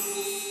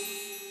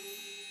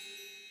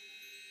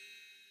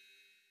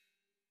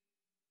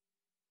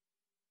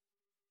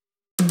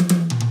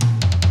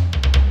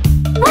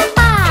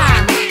 Upa!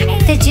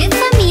 Të gjithë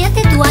fëmijët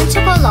e duan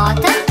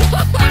çokoladën?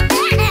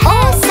 O,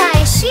 sa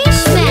e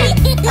shishme!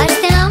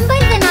 Është e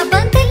ëmbël dhe na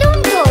bën të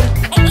lumtur.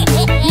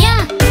 Një,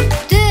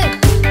 dy,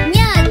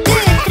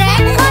 tre,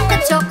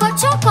 katër, çoko,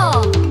 çoko.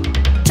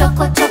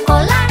 Çoko,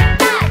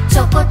 çokolata,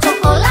 çoko,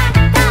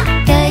 çokolata.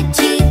 Të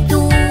gjithë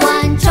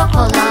duan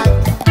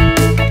çokoladë.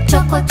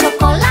 Çoko,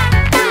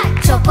 çokolata,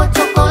 çoko,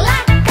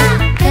 çokolata.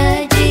 Të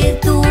gjithë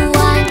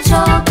duan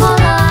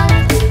çokoladë.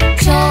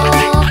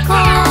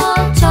 Çoko,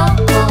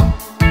 çoko.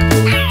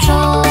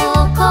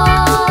 Çoko,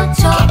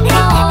 çoko.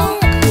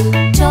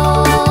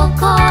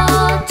 Çoko,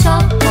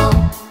 çoko.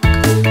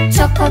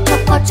 Çoko,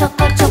 çoko,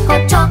 çoko, çoko,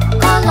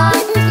 çokolad.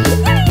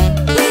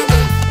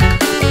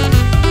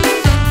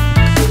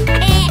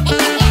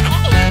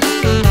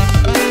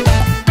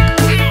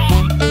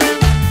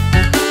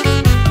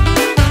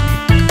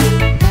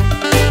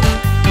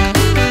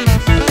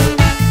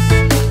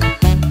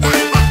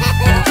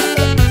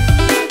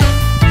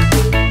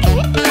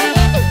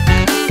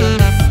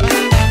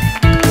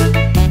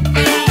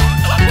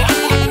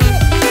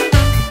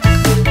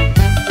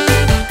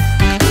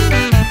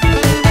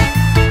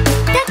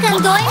 Të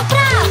këndojmë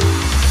prap.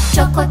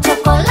 Çoko,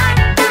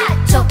 çokolata,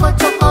 çoko,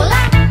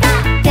 çokolata.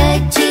 Të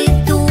gjithë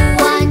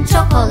duan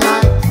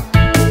çokoladë.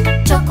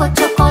 Çoko,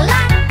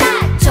 çokolata,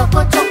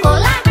 çoko,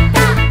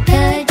 çokolata.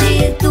 Të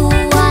gjithë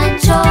duan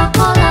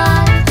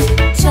çokoladë.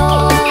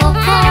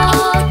 Çoko,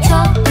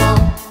 çoko.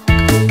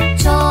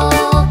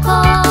 Çoko,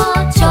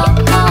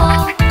 çoko.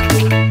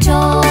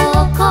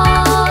 Çoko,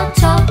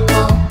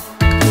 çoko.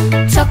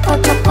 Çoko,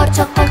 çoko,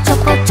 çoko,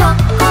 çoko,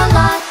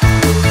 çokolad.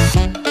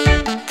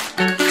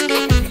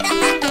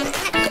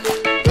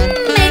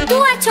 Me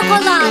dua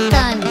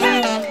çokoladën.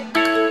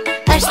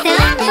 Është e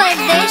ëmbël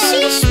dhe e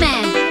shishme.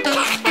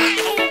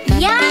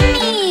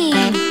 Yummy!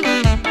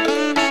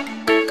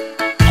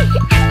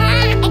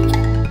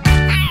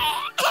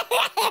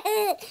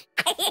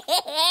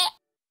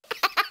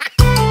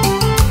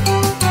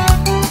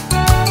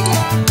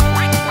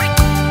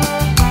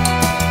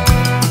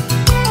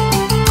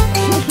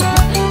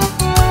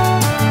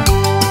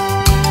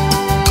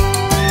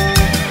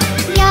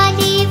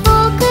 Jali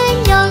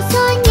vogël o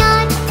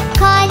zonjar,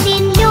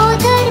 kalin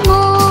lodër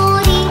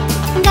mori.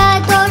 Nga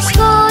do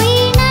shkoj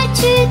në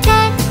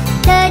qytet,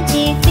 të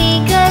gjithë i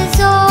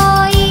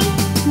gëzoj.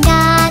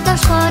 Nga do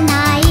shkon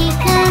a i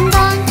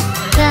këndon,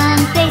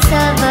 kënd prej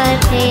së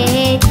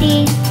vërteti.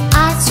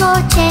 Aso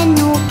që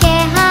nuk e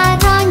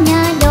haron,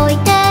 një lojë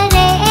të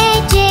re e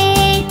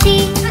gjeti.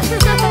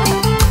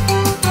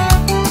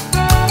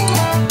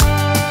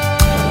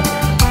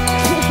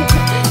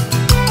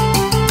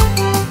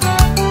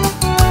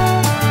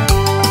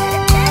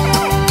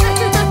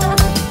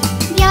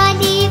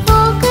 Jali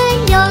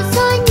vogël o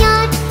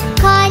zonjar,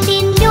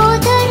 kalin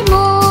lodër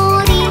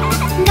mori.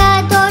 Nga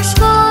do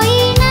shkoj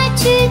në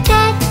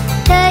qytet,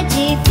 të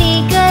gjithë i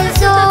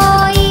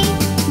gëzoj.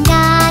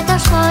 Nga do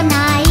shkon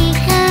a i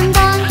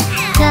këndon,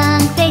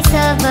 kënd prej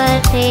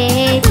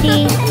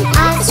vërteti,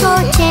 aso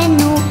që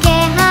nuk e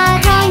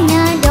harron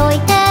një lojë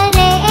të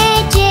re e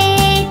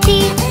gjeti.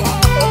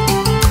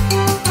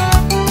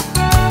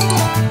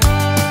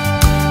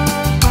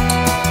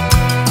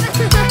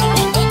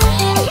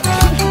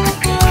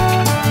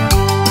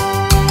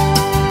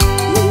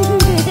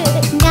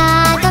 Nga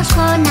do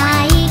shkona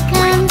i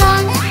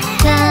këndon,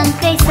 këngë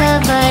prej së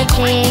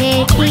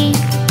vërteti,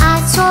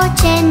 aso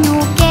që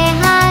nuk e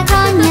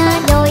harron një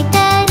lojë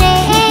të re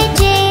e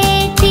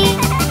gjeti.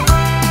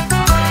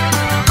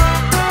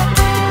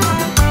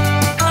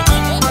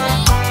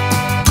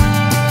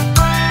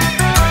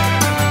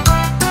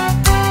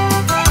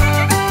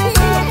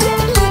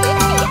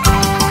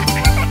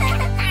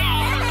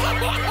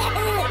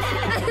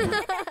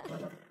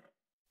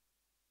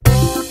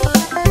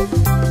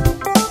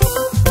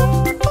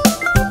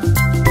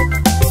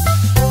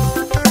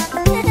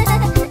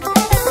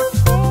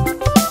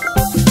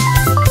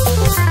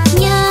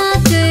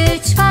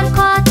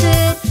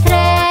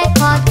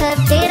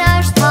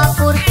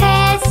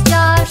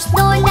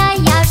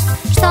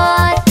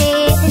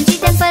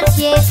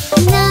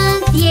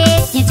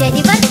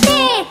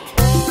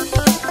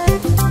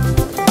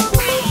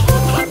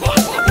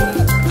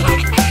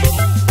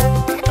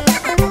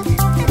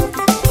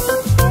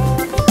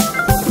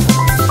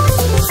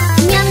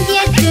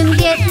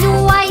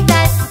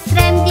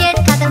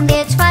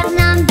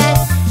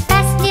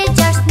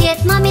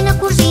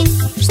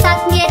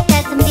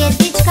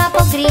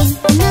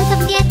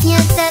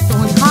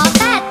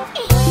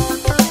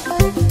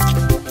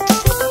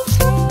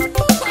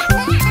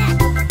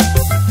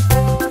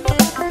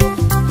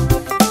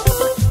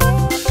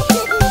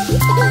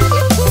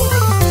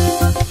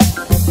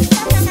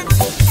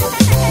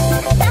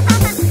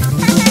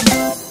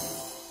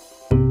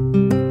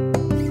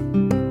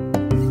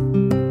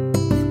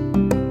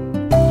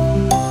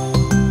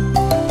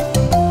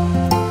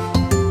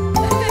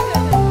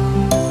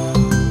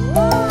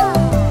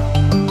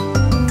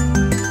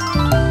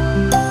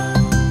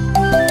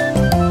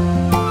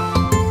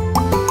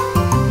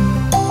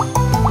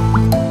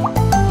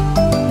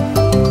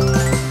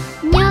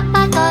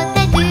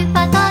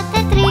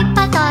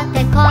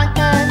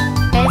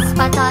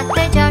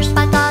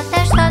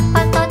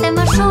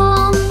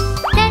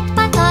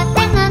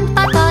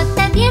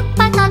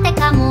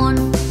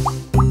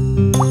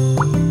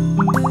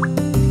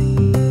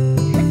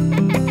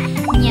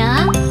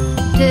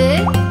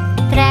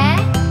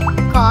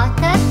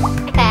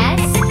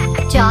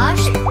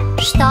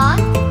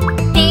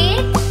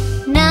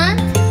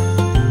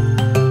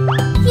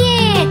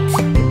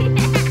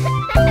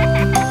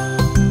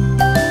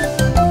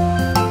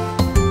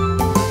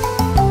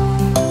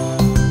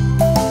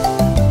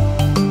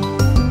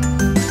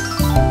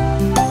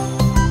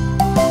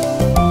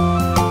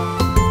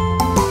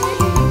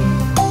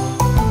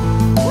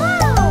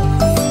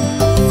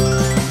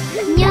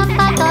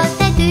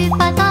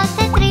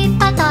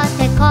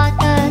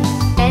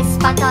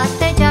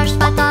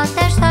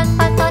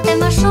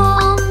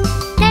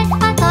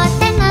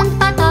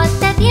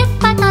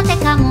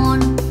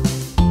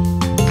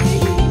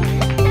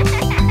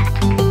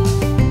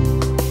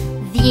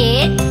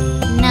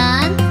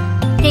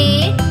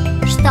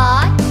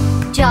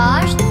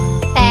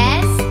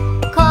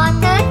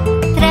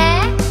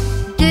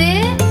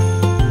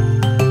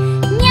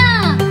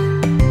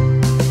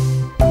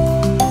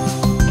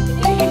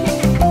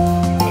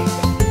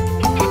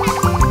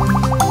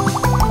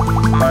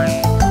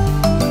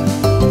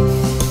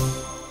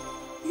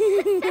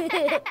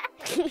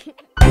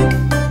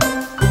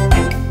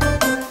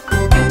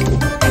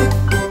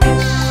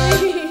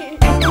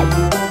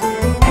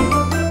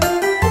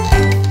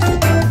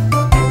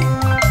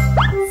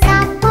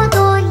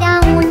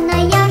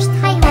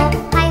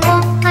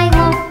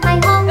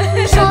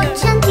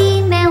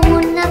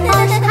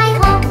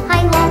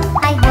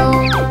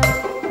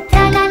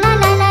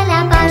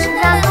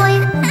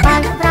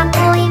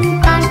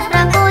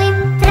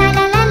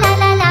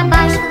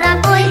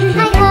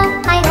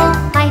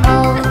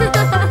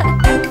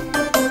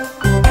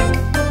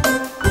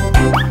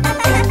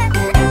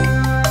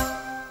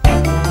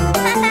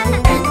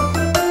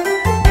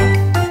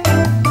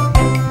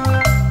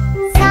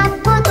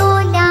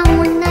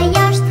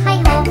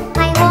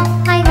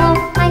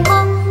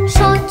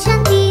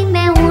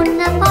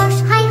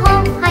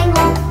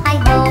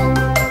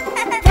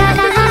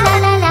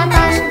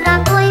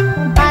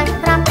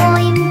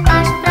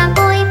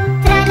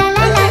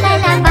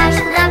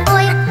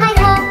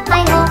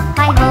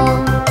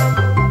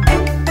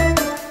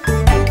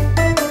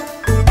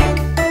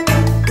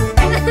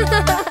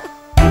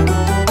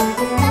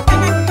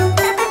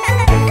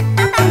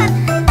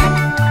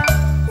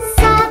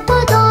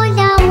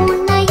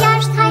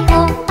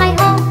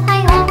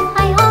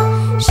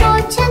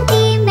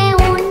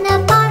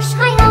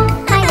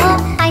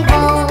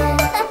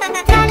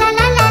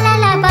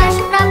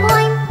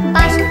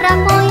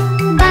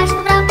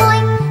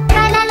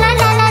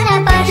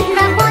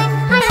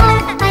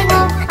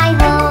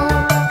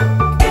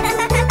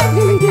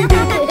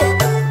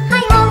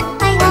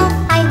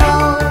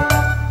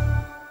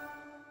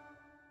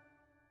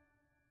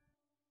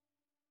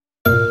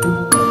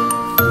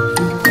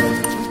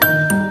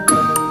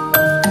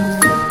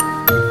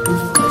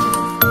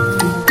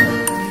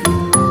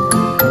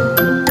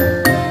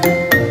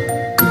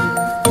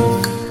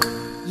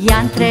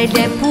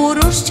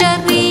 purush që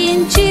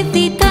rrin gjithë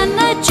ditën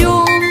në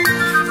gjumë,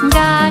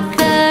 nga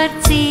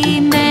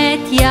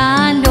kërcimet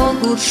janë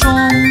lodhur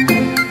shumë.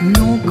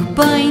 Nuk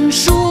bëjnë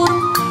shurë,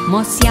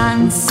 mos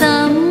janë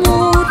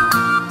sëmur.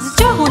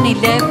 Zgjohuni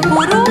le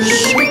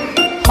purush,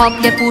 hop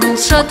le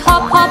purushët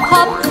hop hop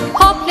hop,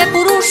 hop le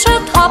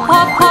purushët hop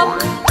hop hop,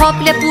 hop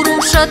le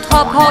purushët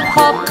hop hop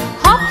hop,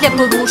 hop le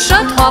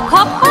purushët hop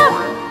hop hop.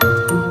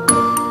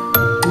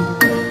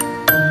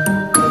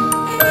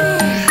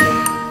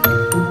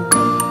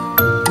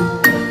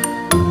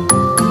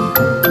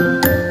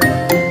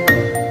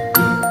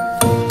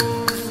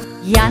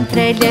 Janë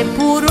tre le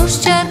purush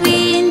që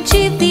rrin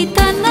gjithë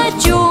ditën në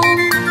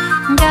gjumë,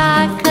 nga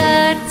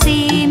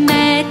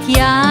kërcimet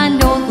janë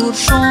lodhur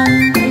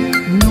shumë.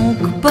 Nuk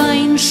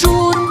bëjnë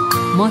shurë,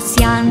 mos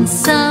janë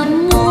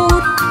sëmur.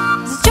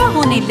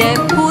 Zgjohuni le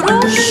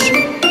purush,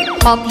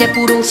 hop le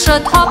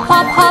purushët hop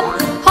hop hop,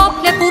 hop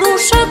le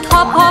purushët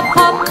hop hop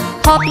hop,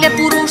 hop le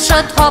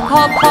purushët hop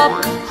hop hop,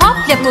 hop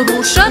le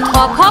purushët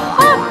hop hop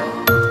hop.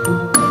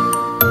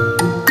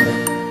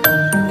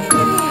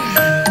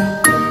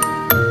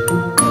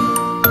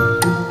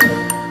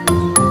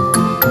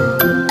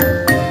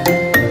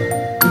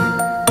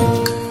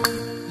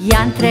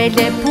 Janë tre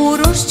le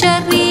purush që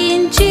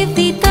rrin gjithë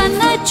ditën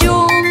në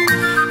gjumë,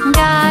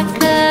 nga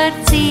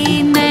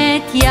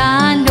kërcimet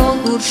janë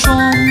lodhur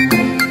shumë.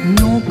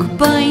 Nuk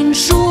bëjnë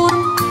shurë,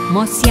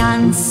 mos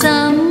janë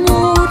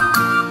sëmur.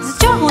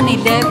 Zgjohuni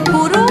le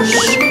purush,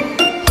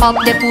 hop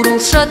le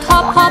purushët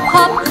hop hop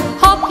hop,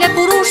 hop le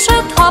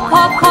purushët hop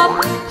hop hop,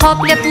 hop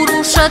le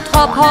purushët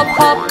hop hop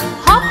hop,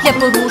 hop le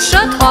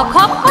purushët hop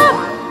hop hop.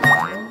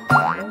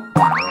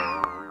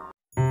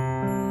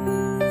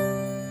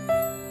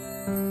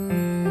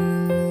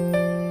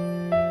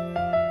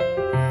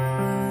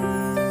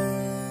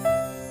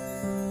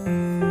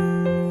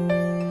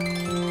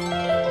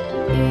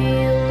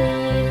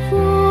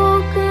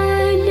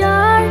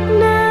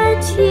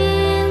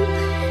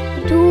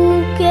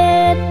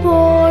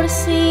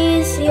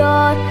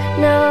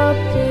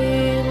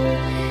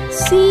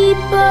 Si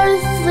për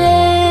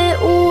the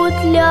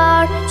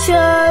utlar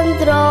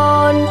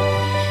qëndron,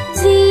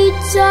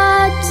 cica,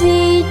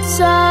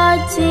 cica,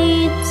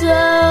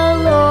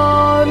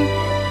 cicëllon.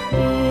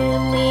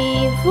 Ylli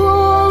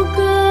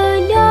vogël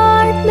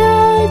lart në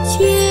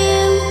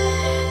qiell,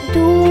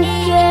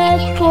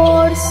 duket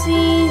por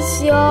si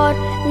zjarr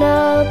në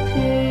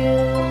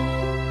pyll.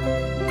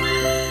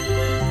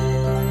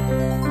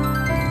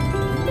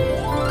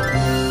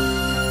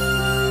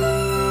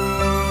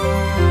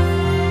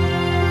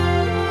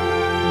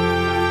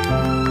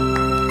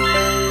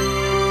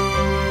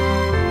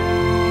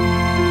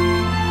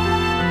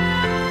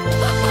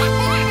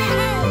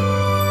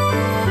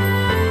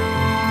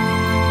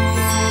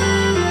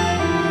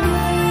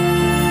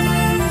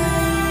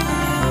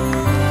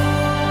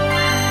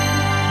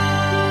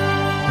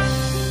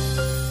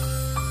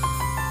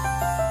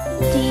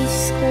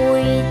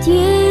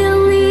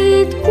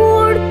 Diellit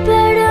kur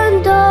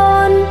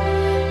perëndon,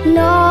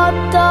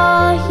 nata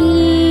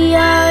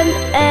hian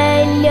e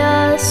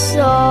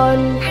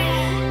lëson.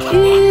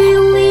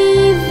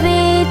 Ylli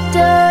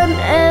vetën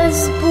e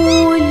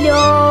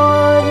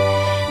zbulon,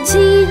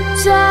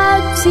 cica,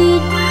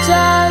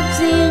 cica,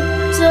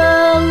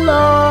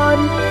 cicëllon.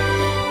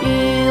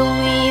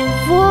 Ylli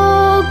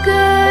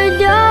vogël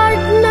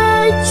lart në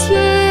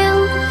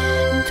qiell,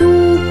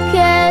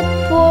 duket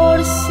por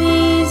si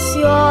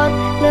zjarr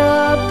në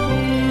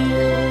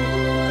pyll.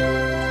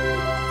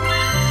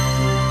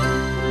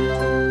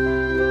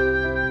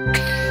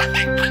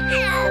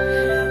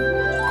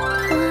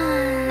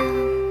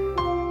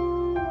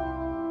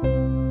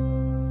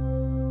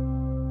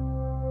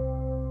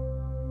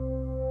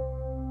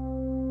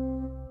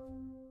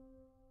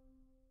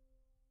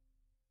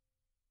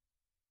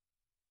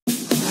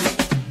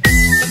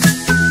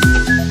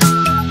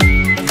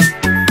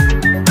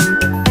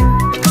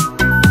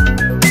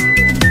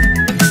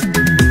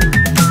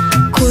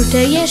 Kur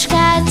të jesh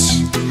kaq,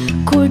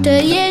 kur të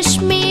jesh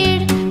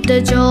mirë,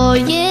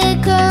 dëgjoje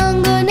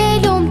këngën e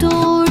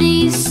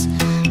lumturisë.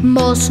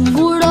 Mos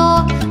nguro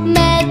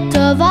me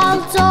të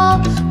vallëzo,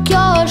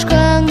 kjo është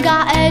kënga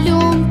e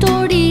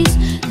lumturisë.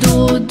 Du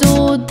du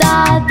da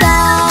da,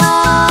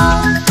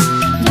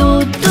 du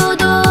du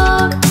du,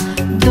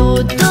 du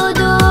du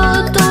du,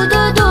 du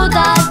du du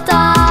da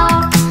da,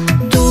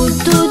 du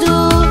du du,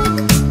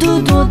 du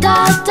du da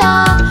da.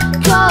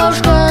 Kjo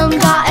është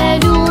kënga e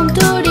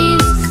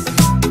lumturisë.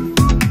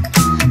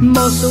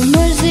 Mos u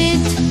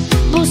mërzit,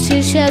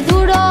 buzëqesh e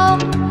dhuro,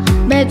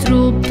 me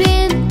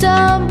trupin të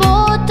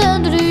botë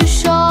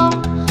ndrysho.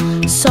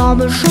 Sa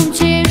më shumë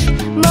qesh,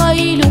 më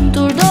i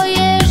lumtur do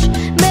jesh,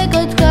 me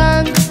këtë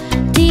këngë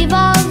ti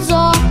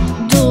vallëzo.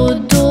 Du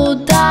du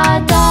da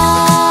da,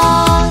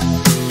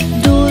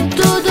 du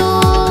du du,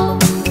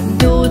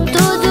 du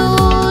du du,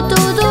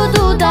 du du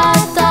du da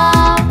da,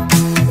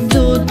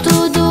 du du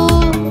du,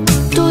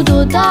 du du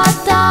da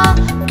da.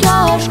 Kjo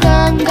është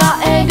kënga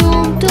e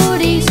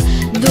lumturisë.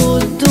 Du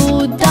du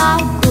da,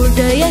 kur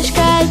të jesh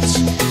kaq,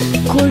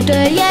 kur të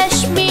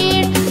jesh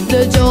mirë,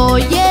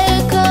 dëgjoje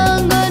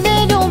këngën e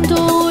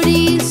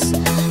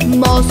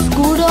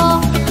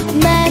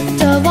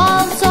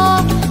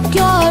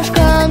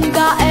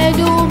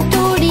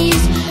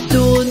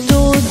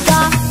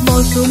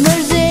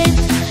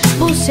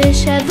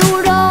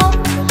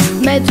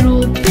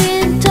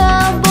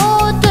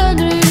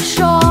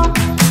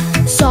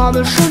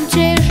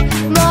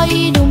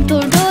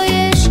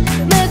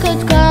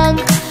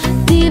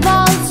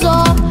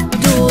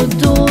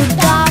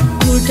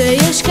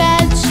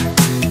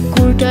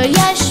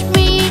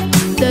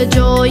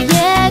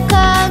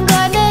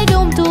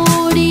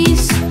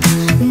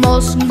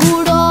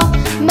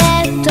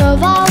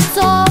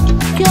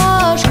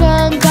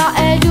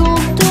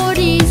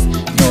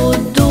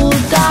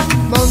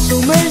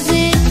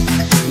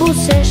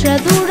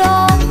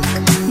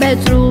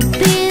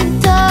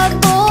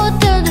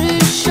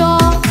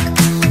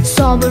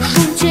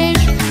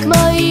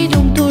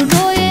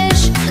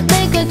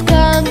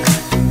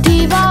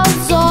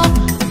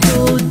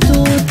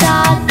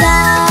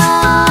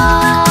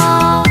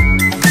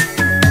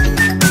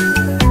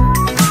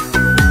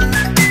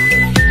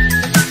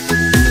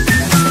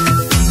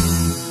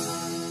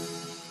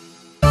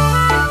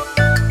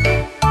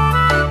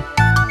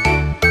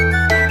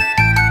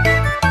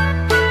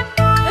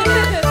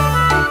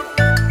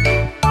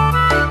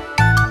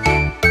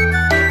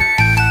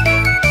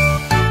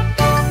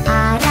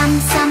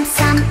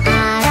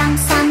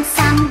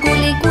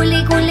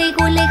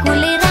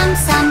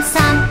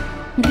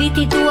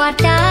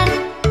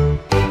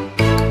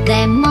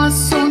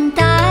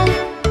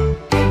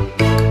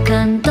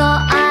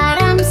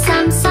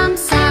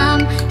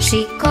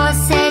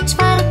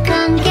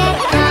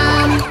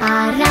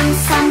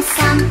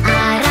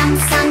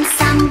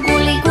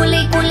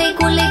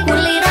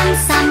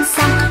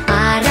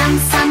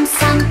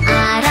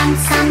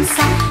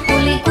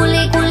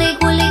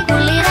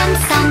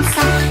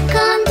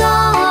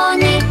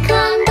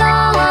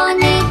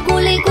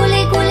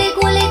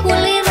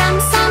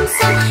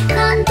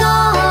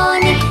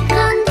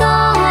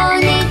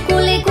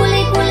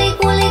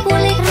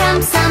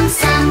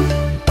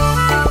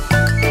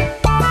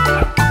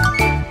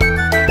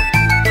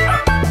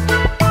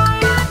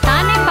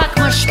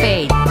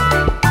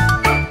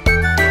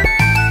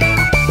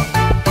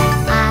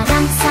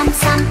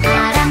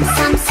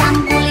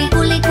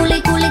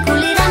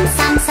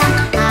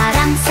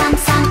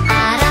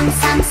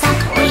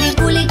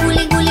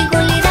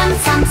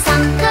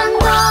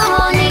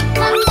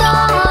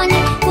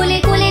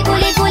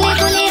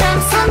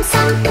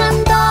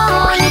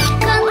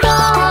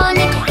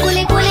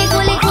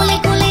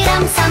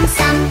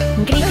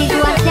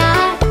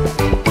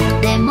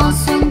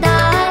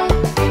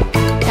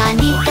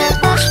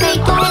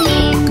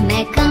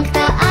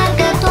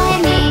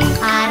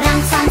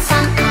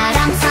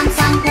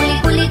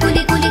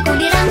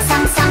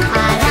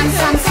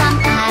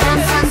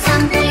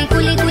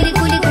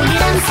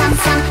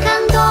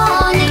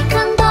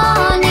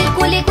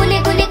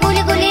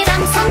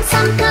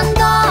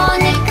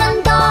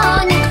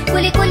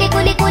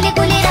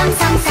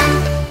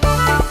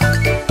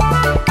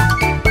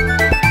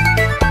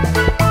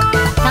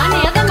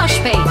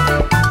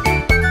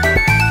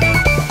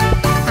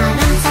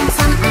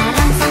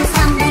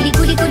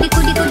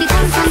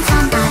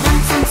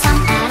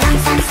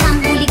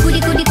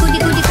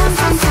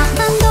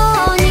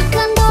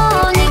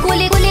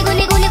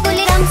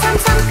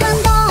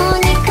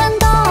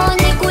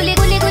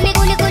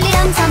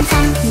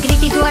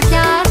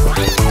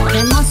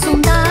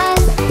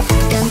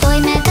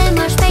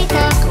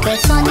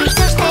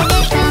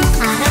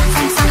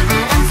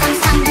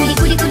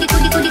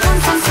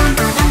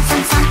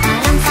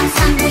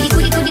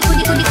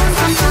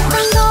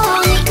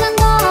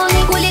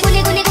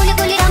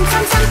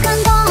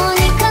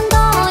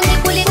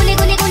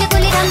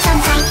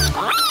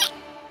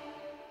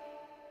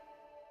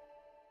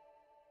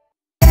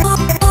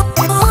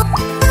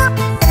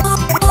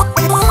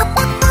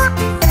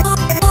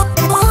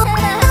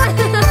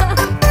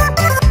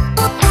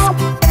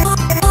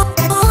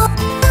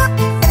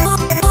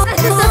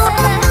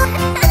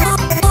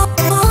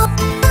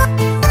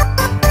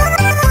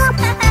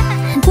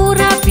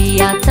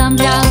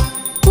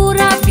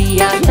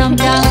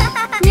mbla,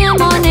 një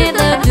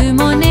monedhë, dy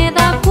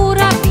monedha, kur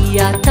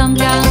rabia të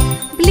mbla.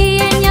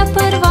 Blije një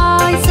për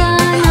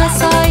vajzën,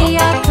 asaj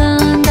ja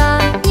kënda,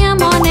 një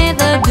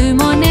monedhë, dy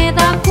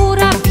monedha, kur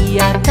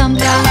rabia të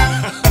mbla.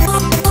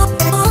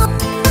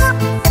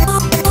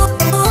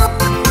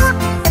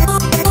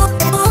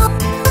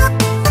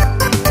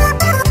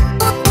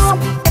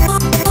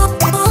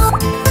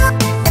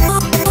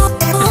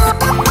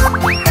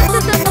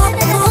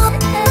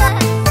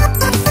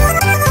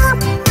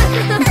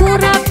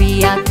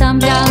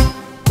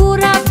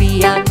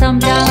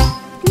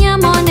 Një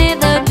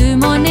monedhë, dy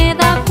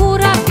monedha,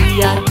 kur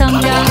rabia të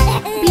mbla.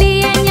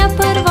 Blije një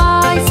për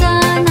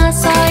vajzën,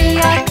 asaj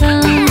ja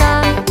kënda,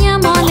 një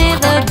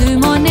monedhë, dy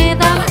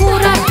monedha, kur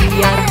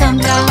rabia të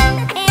mbla.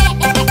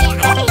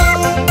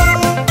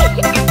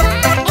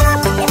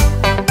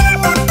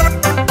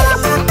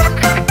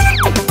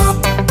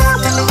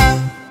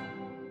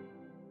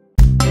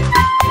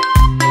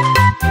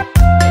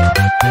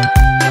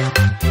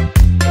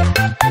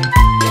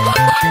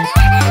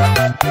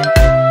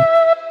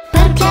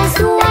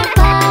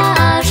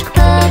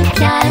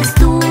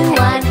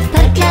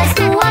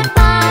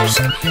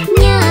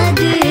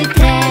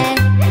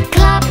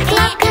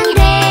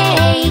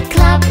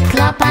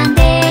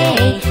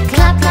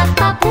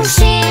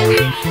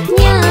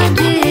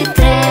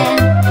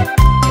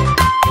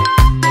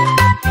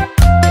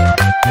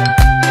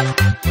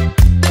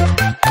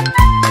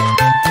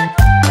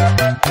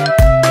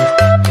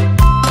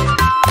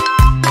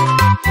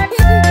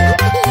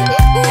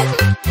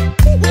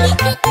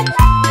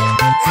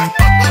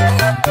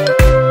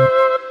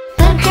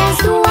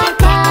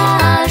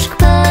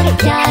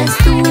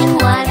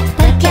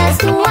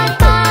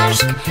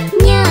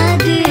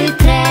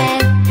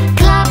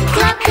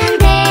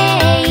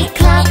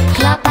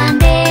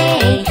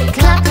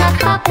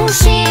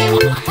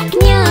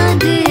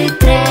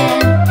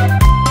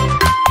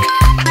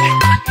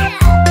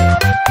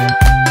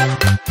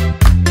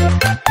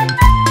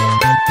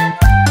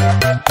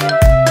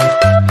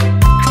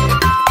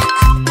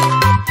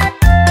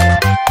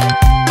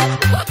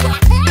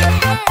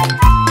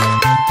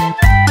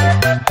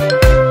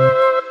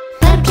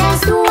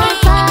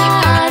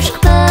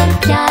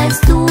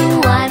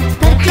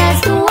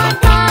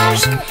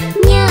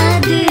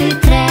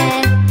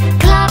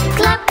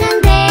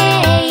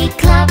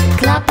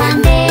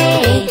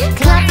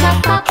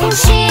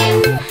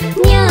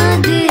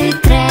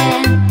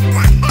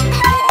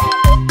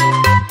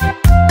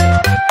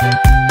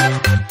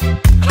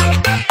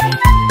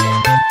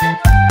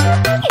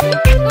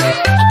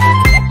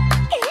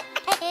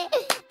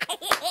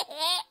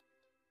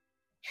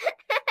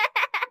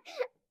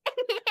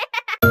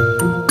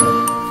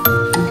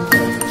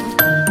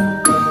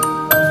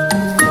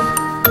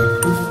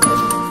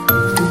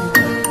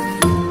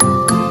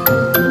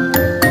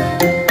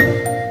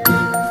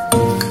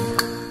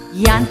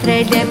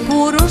 Trele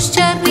purush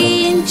që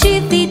rrin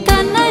gjithë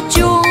ditën në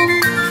gjumë,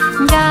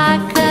 nga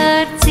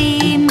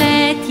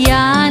kërcimet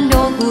janë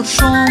lodhur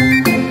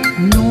shumë.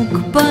 Nuk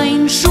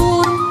bëjnë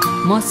shurë,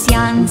 mos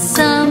janë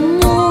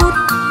sëmur.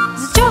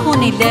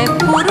 Zgjohuni le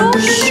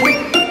purush,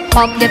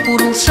 hop le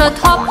purushët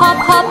hop hop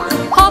hop,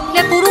 hop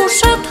le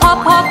purushët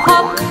hop hop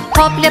hop,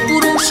 hop le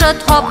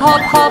purushët hop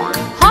hop hop,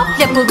 hop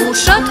le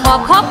purushët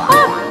hop hop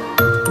hop.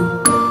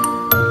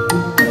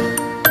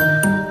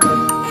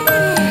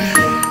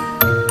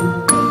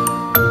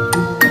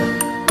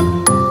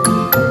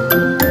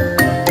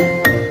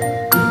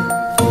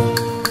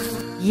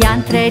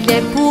 Trele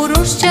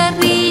purush që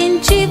rrin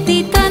gjithë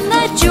ditën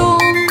në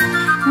gjumë,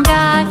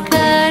 nga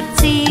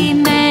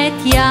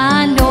kërcimet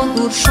janë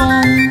lodhur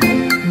shumë.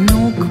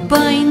 Nuk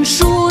bëjnë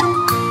shurë,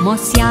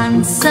 mos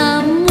janë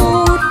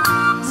sëmur.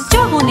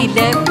 Zgjohuni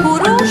le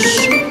purush,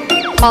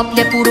 hop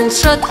le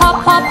purushët hop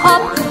hop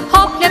hop,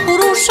 hop le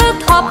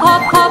purushët hop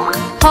hop hop,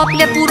 hop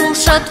le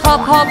purushët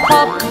hop hop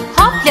hop,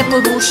 hop le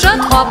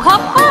purushët hop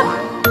hop hop.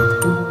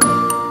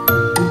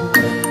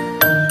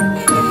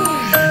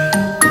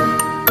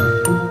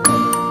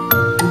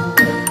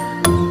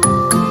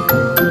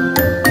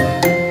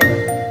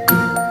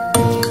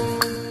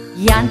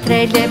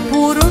 Trele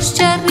purush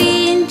që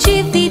rrin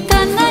gjithë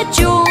ditën në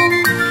gjumë,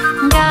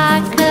 nga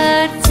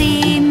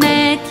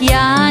kërcimet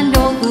janë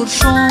lodhur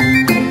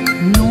shumë.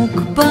 Nuk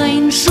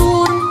bëjnë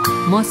shurë,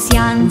 mos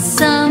janë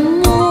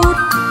sëmur.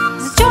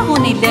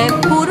 Zgjohuni le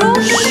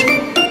purush,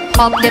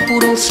 hop le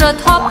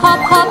purushët hop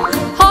hop hop,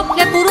 hop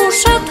le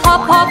purushët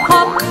hop hop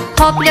hop,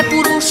 hop le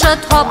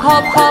purushët hop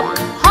hop hop,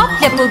 hop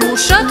le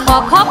purushët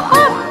hop hop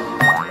hop.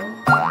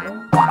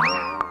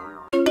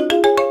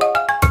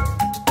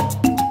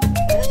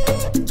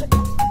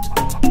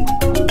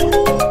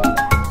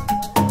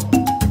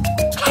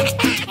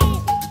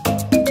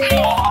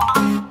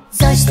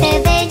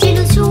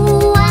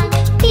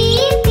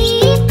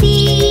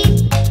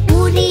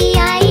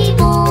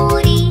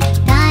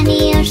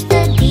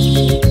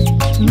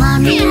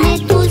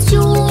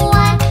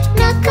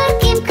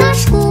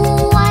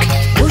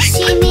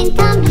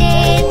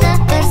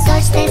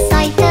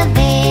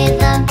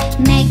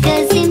 Make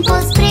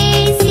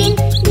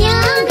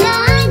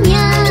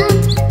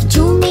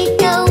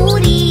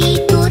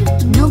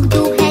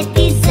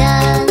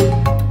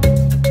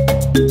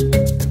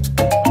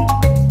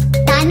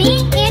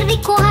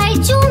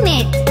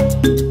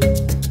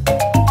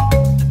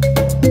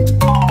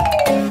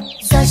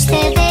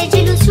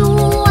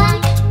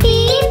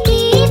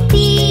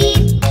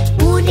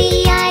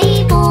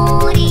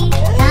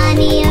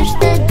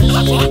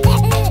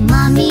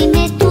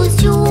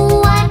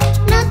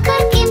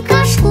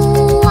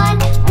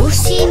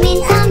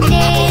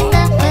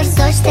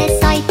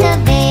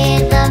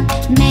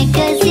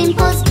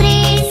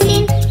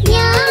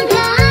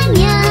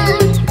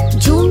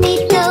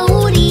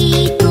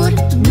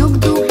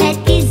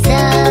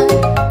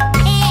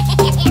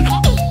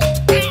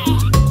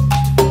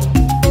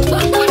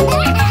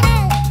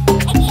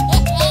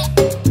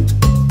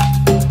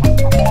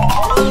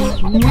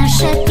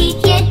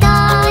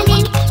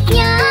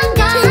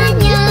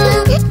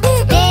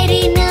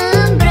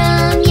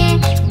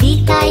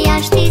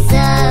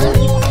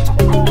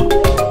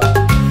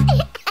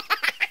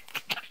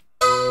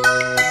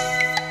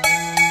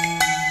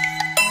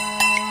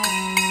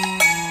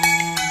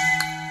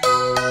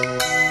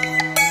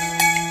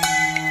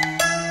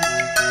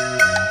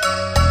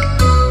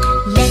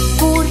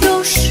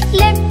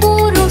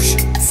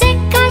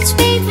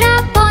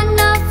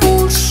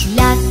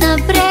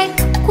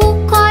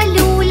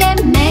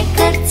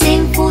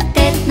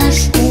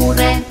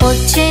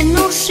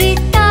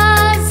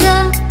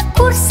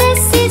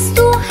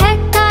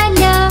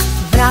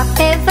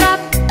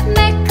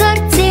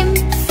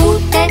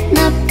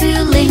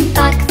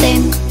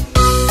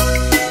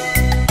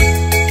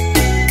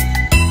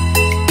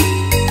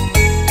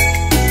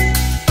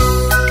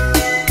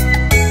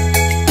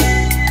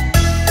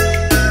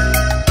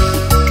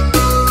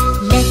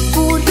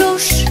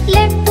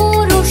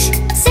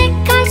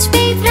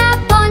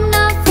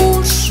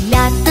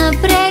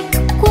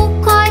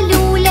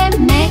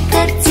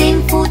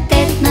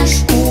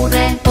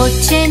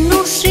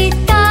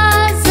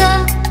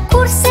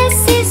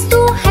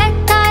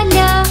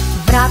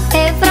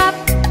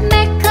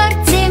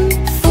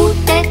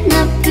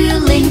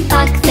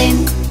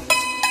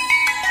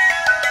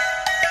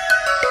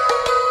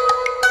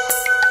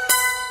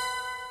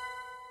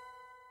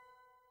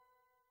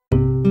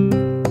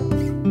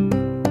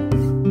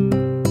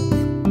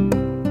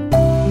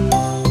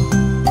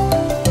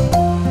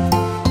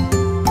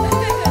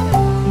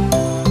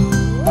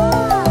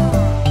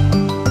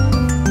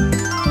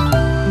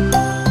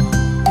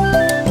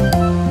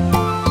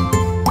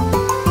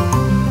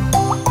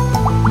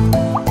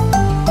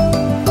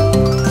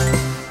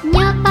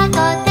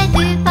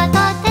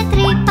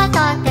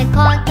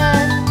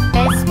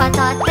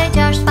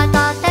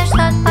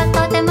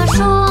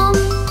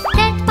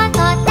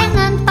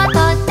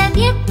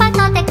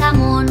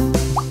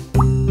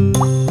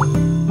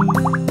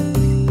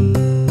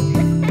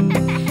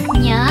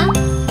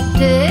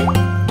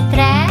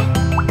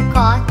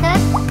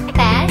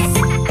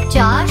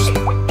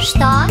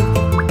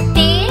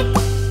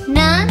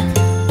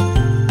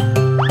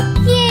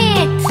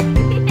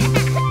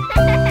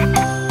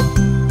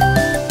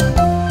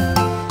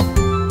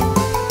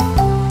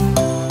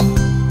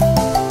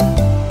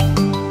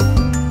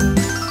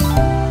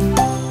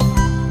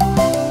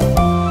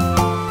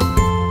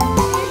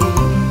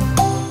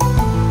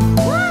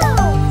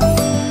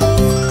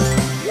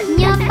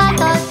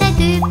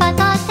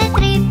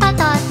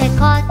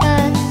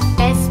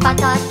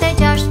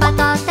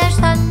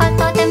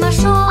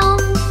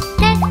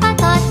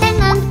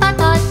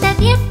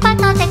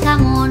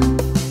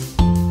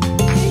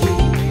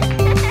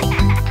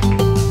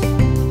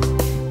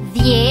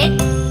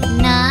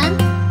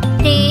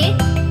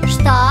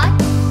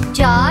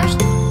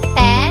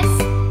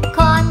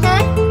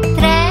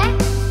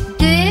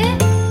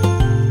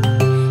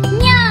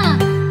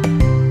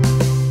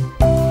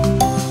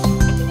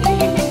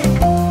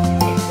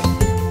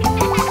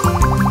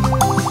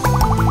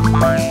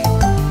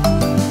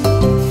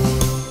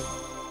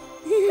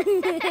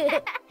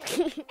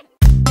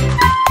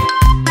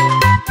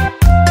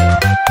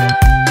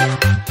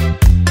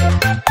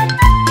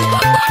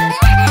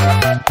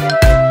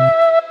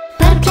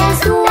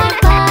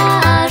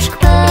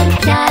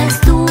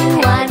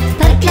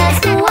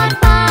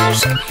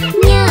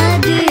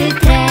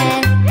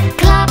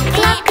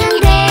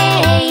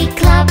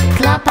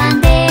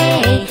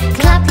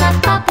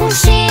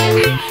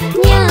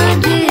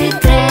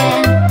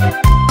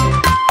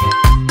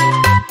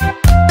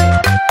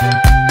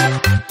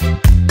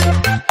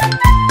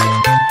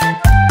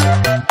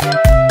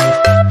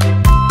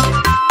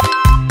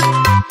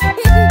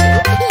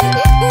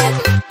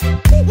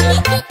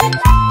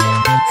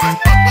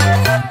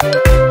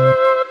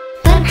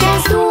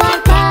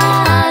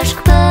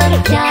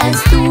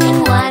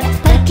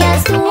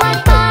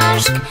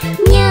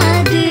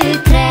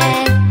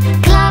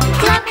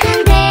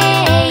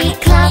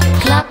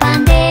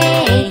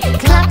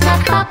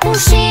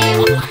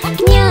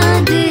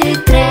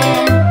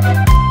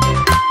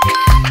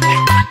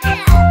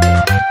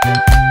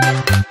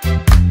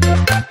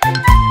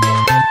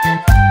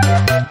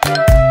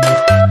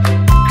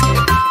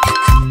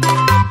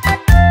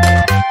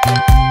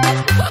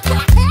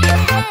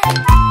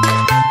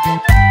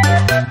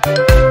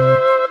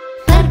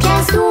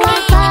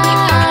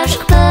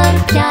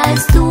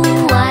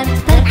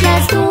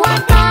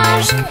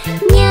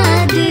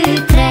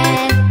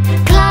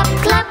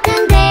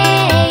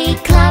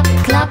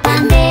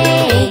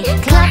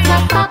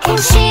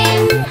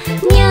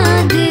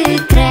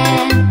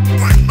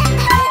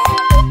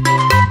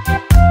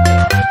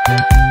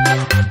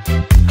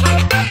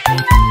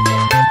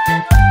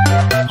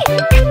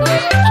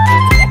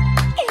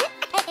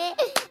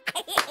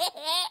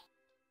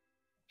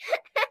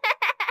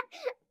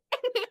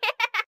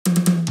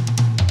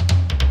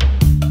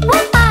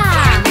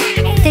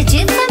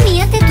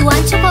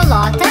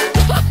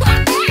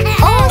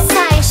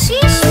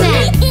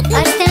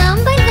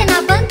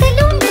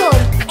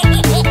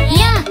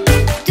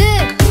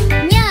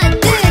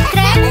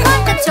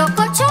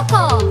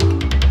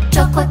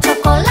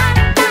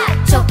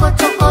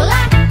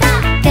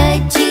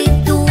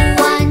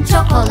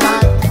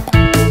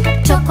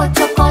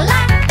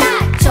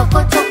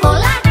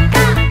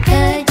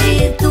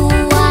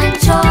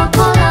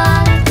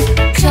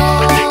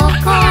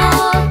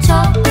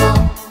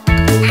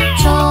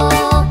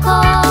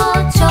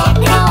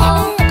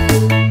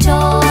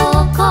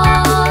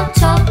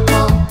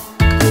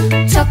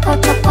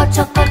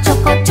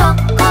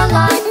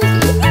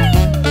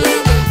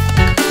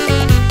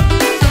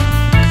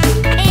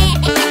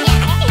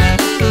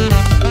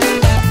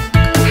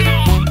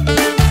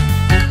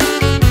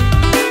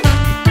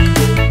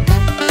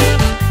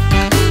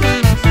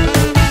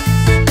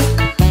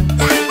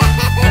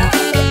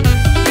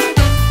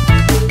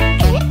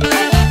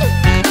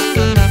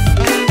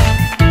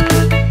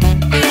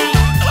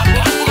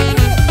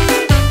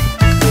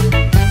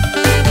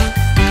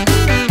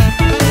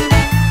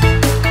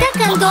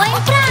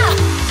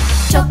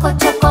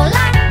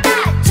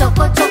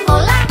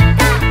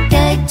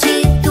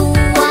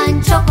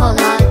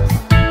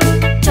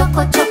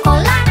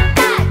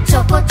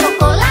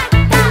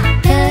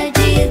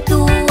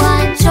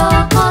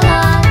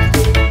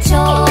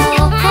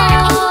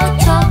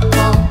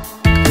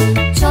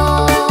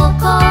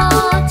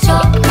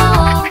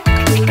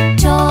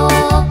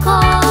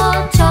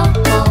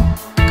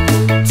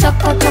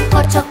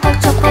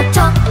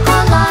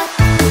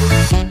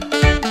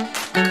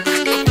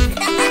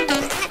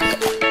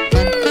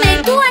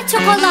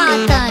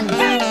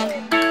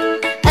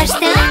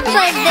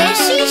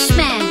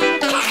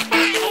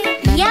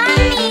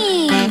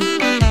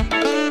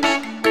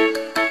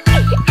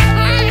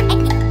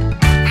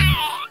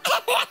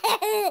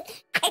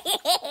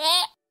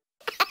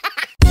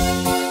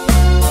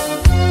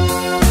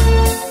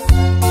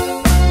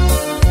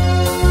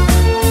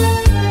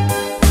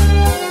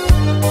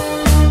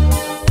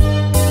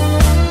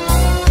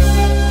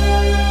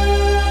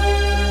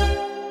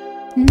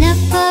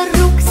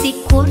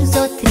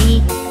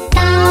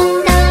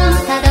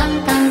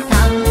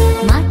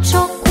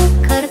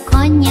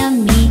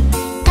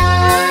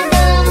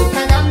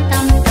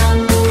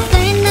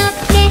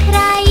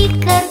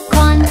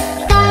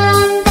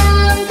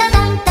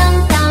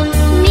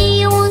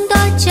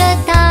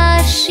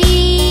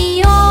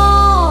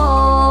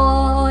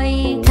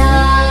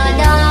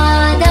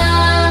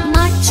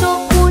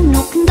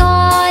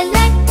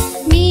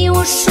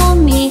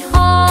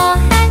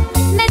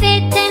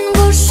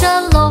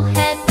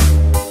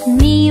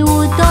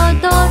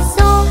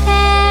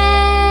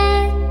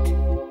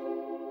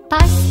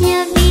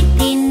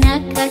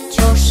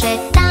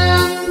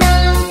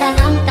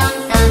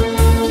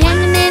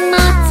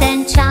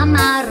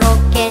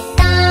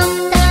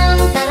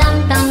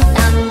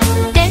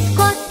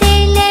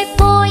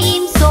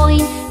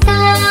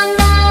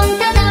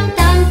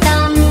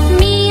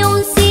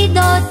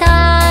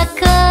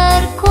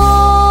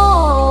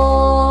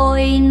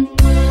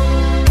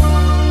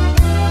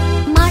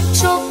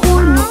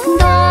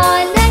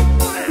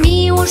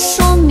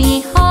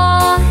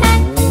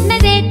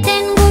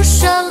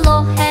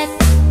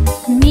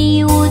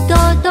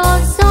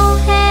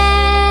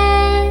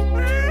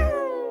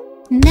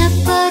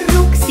për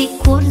rrugë si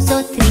kur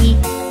zotri.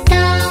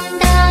 Tam,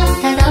 tam,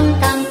 tadam,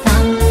 tam,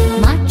 tam,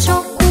 macho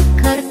ku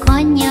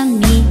kërkon një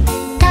mi.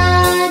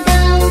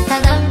 Tadam,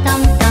 tadam,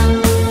 tam, tam,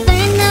 dhe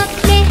në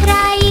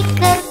plehra i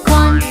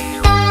kërkon.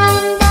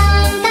 Tam,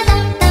 tam,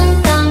 tadam, tam,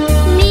 tam,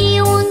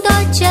 miu ndo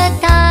që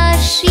ta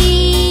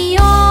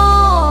shijoj.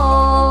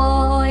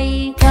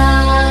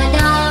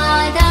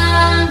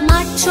 Tadadam,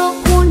 macho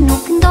ku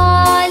nuk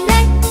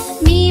ndolet,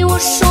 miu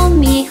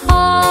shumë i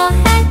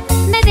hohet,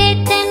 me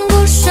veten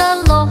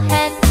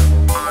ngushëllohet.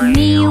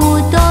 Miu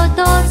do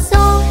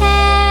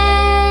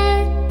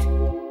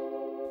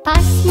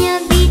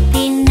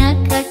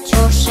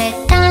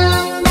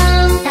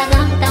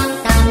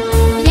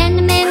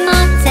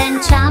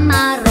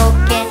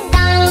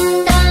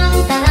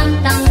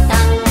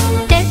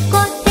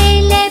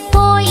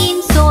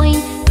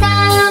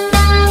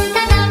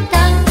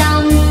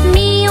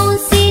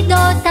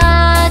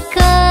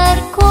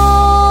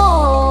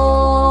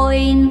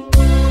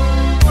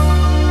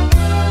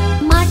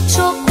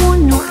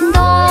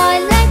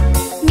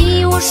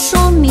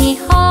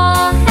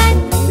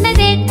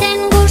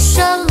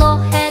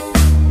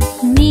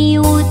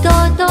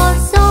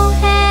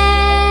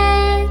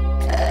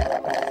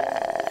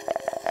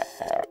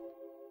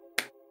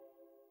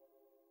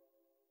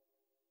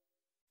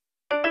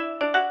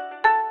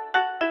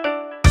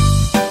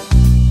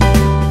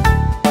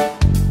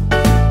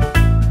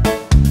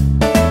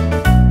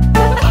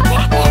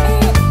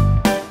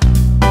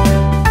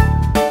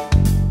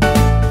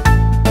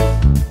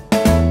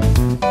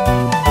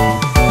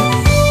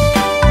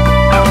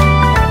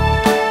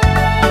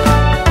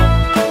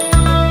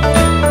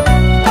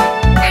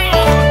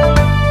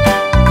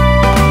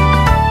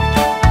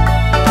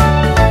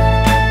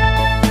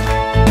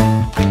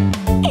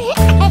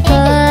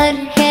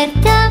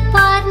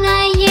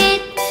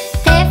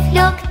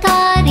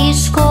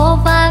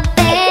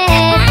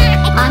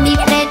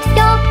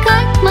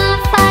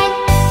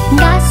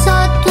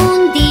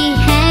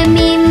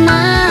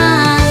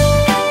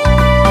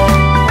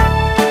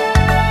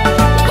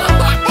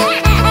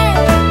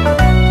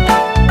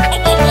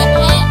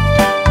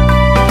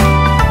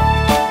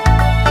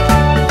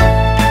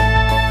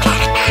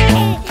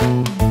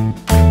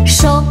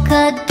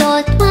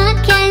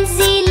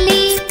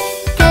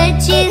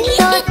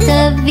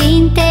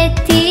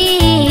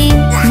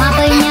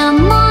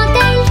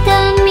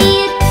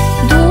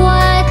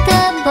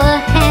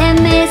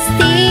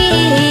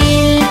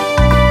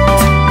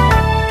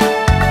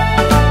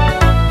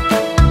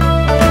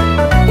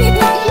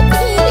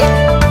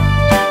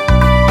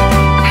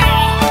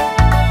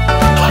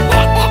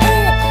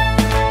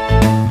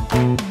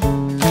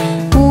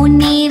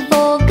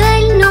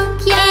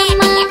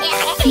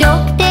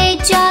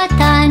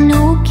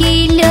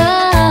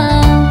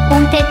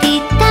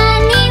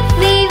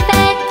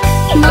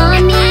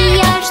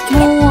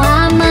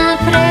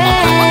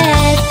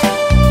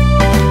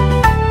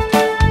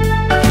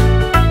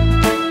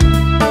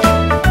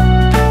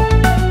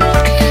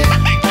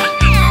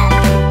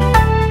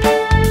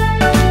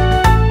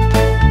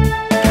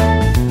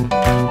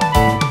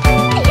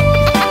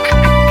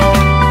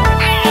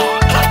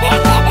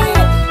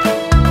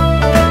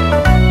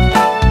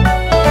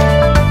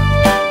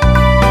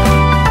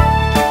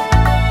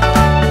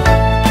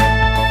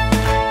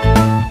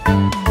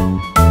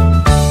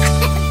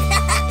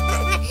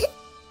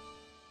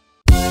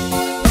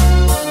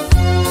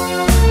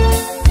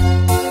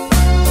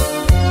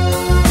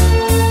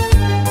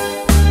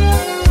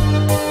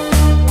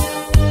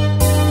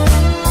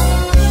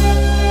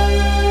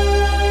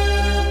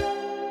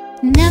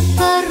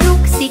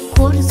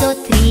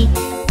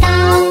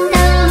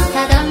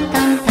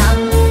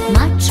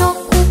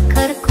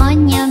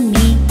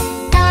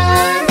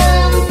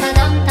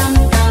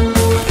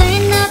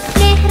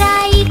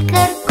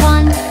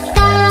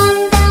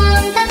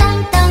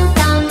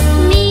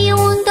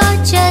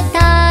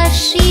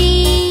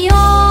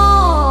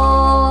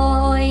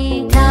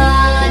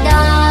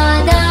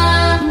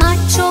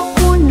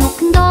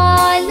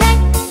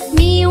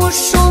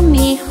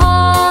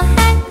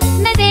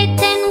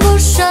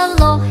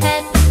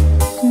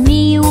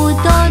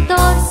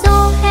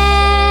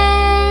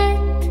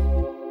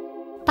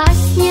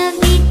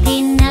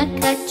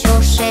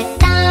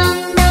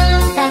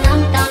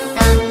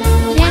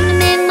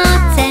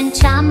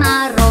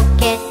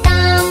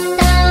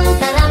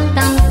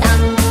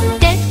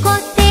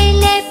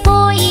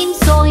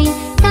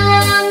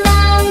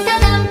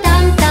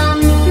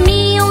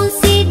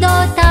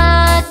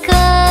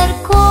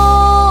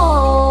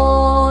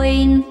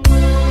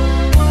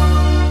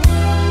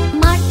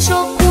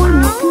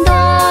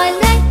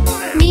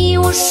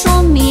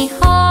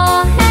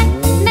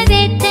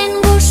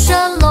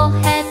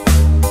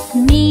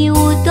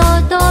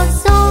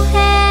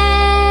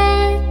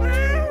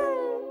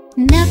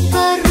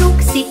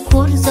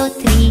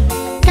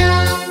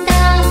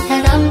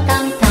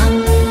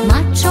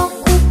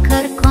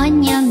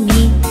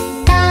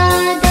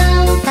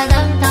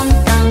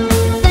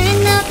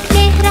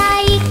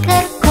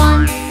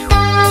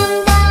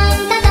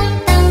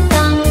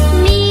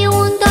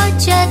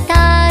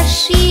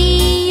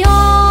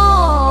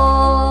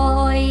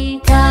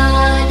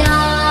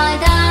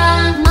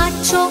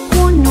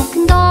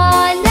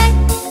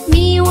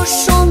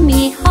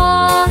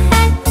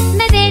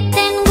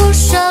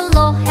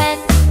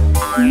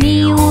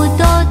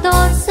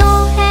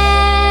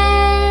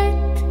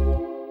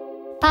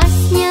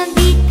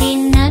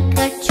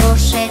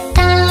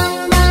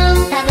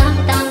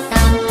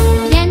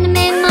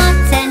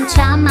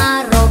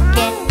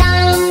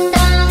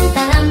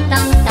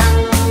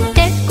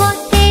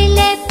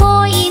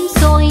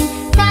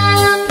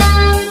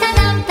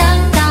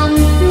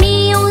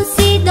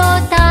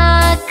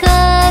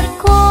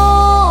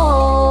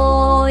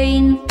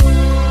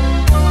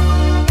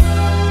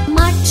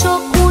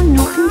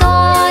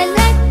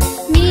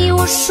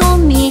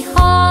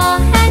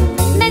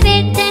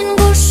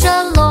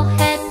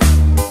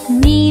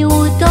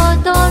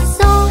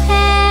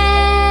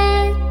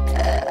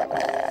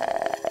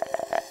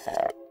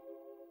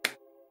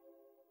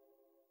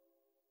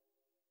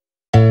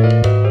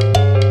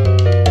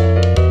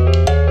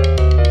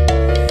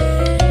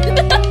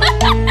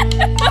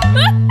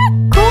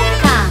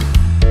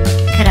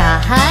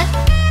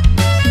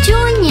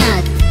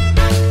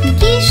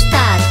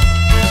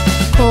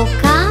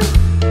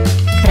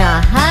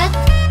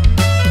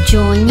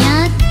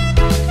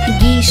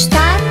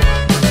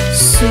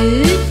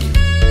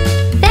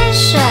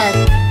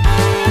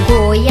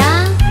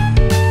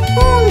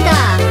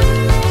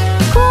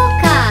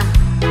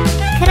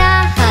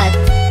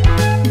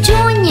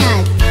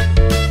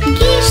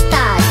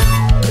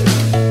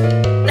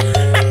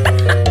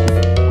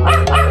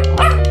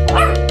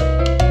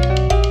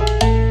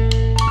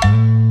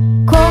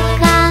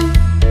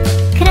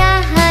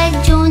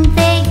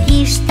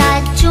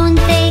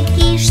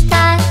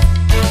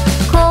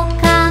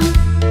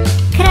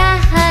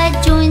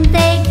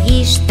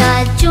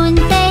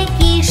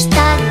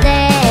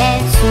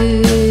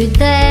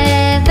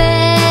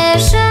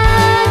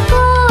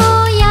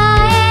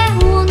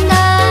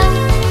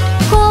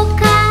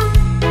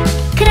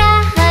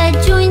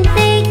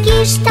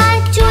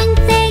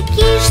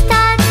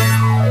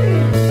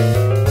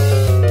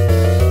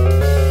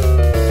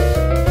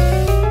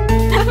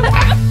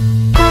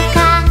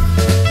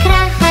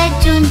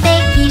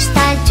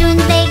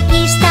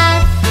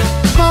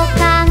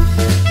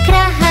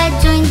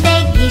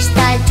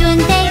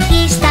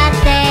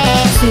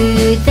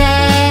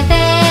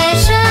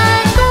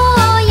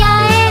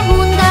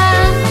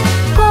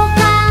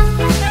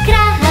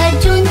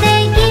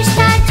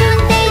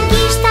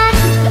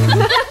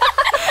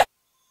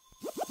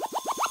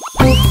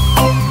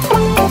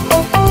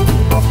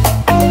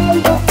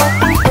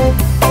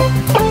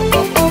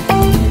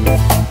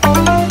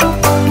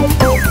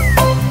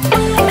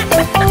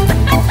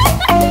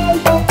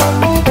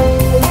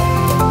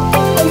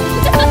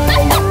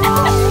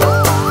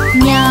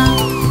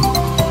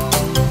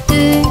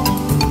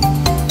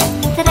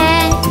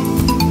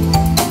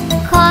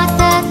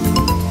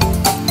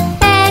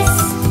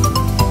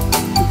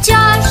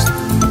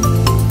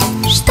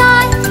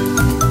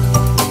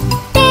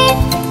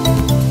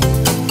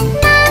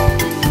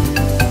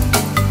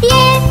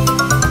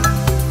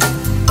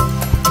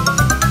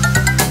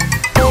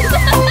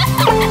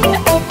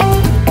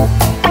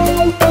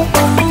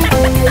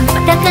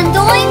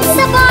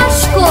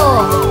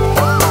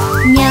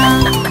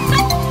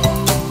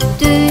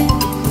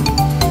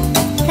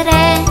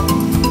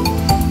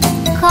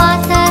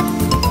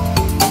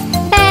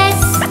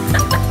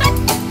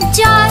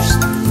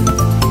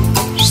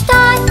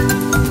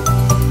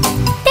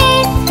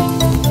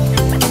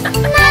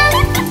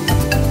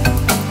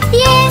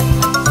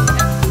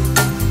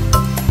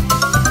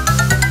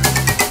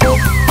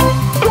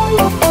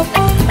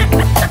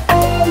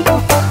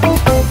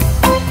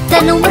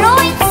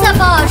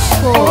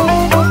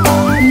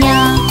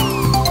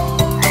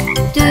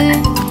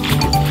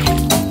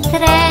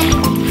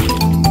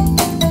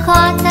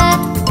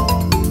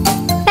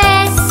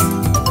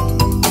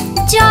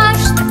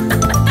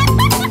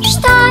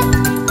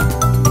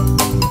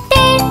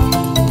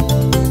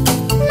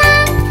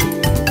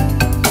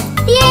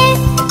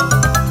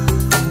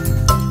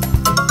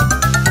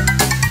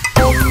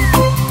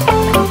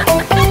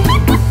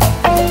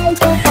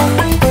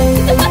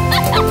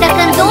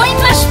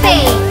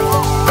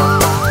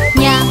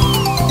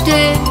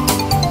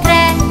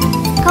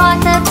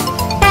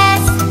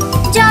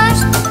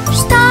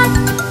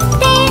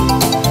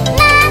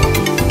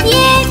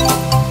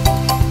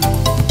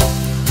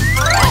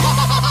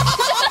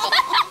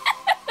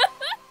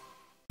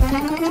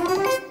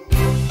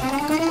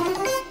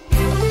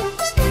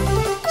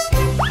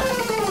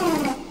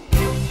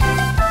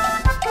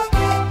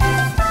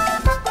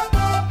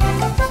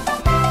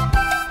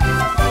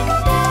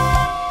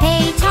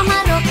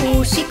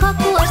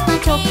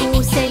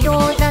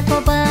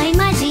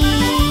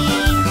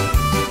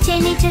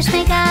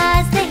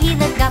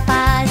ka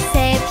pas,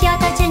 se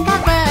fjata që n'ka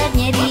bërë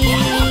njeri.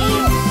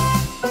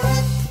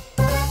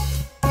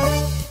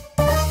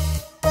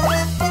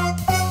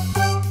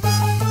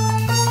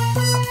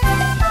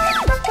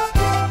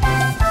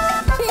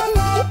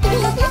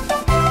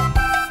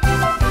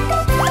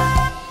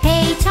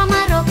 Hej, qa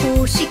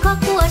maroku, shiko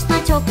ku është ma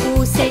qoku,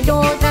 se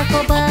lodra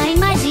po bëjnë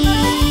magji.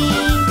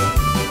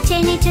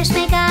 Qeni qësh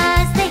me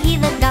gaz dhe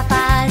hidhët nga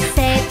pas,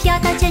 se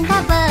fjata që n'ka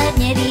bërë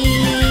njeri.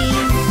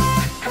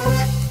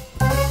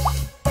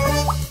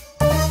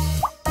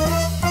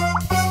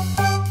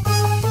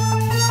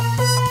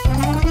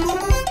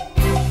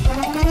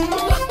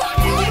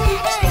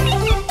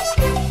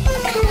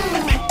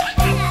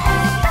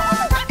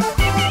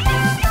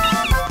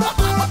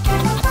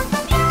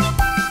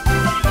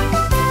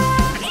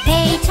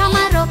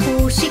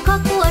 Shiko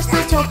ku është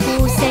ma qoku,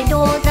 se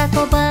lodrat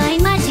po bëjnë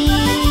magji.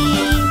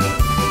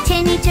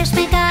 Qeni qësh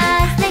me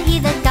gaz dhe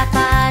hidhët nga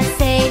pas,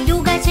 se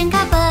luga që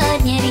n'ka bërë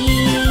njeri.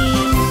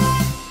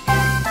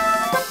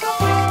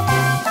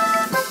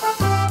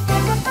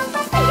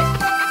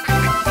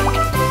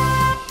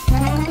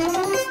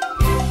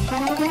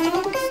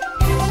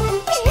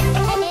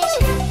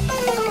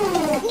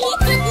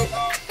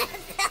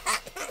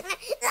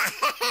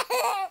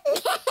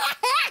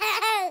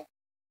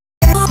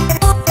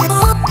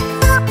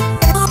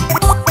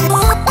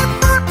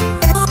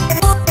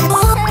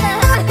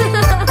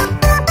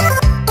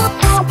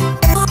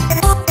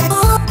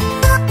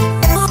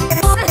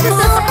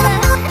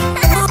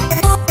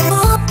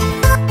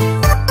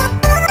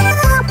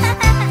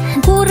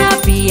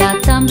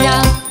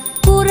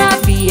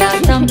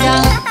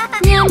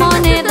 Një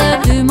monedë,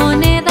 dy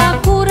monedë,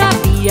 kura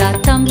via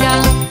tëmbla.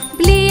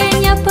 Blije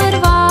një për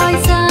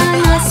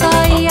vajzën,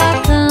 asaj ja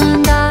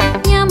kënda.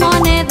 Një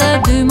monedë,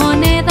 dy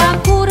monedë,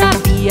 kura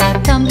via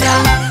tëmbla.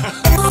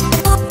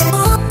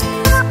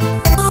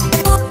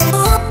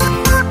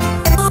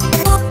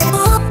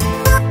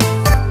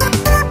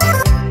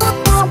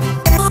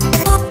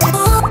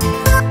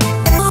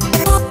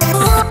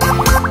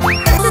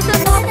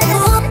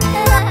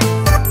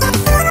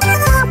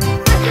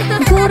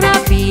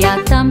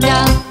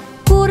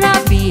 Kura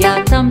via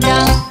tëmbla.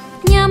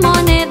 Një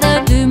monedë,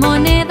 dy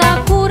monedë,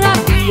 kura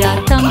via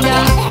tëmbla.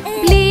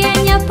 Blije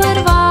një për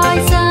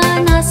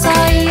vajzën,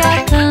 asaj ja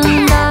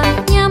kënda.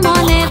 Një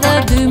monedë,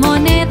 dy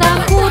monedë,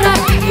 kura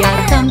via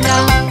tëmbla.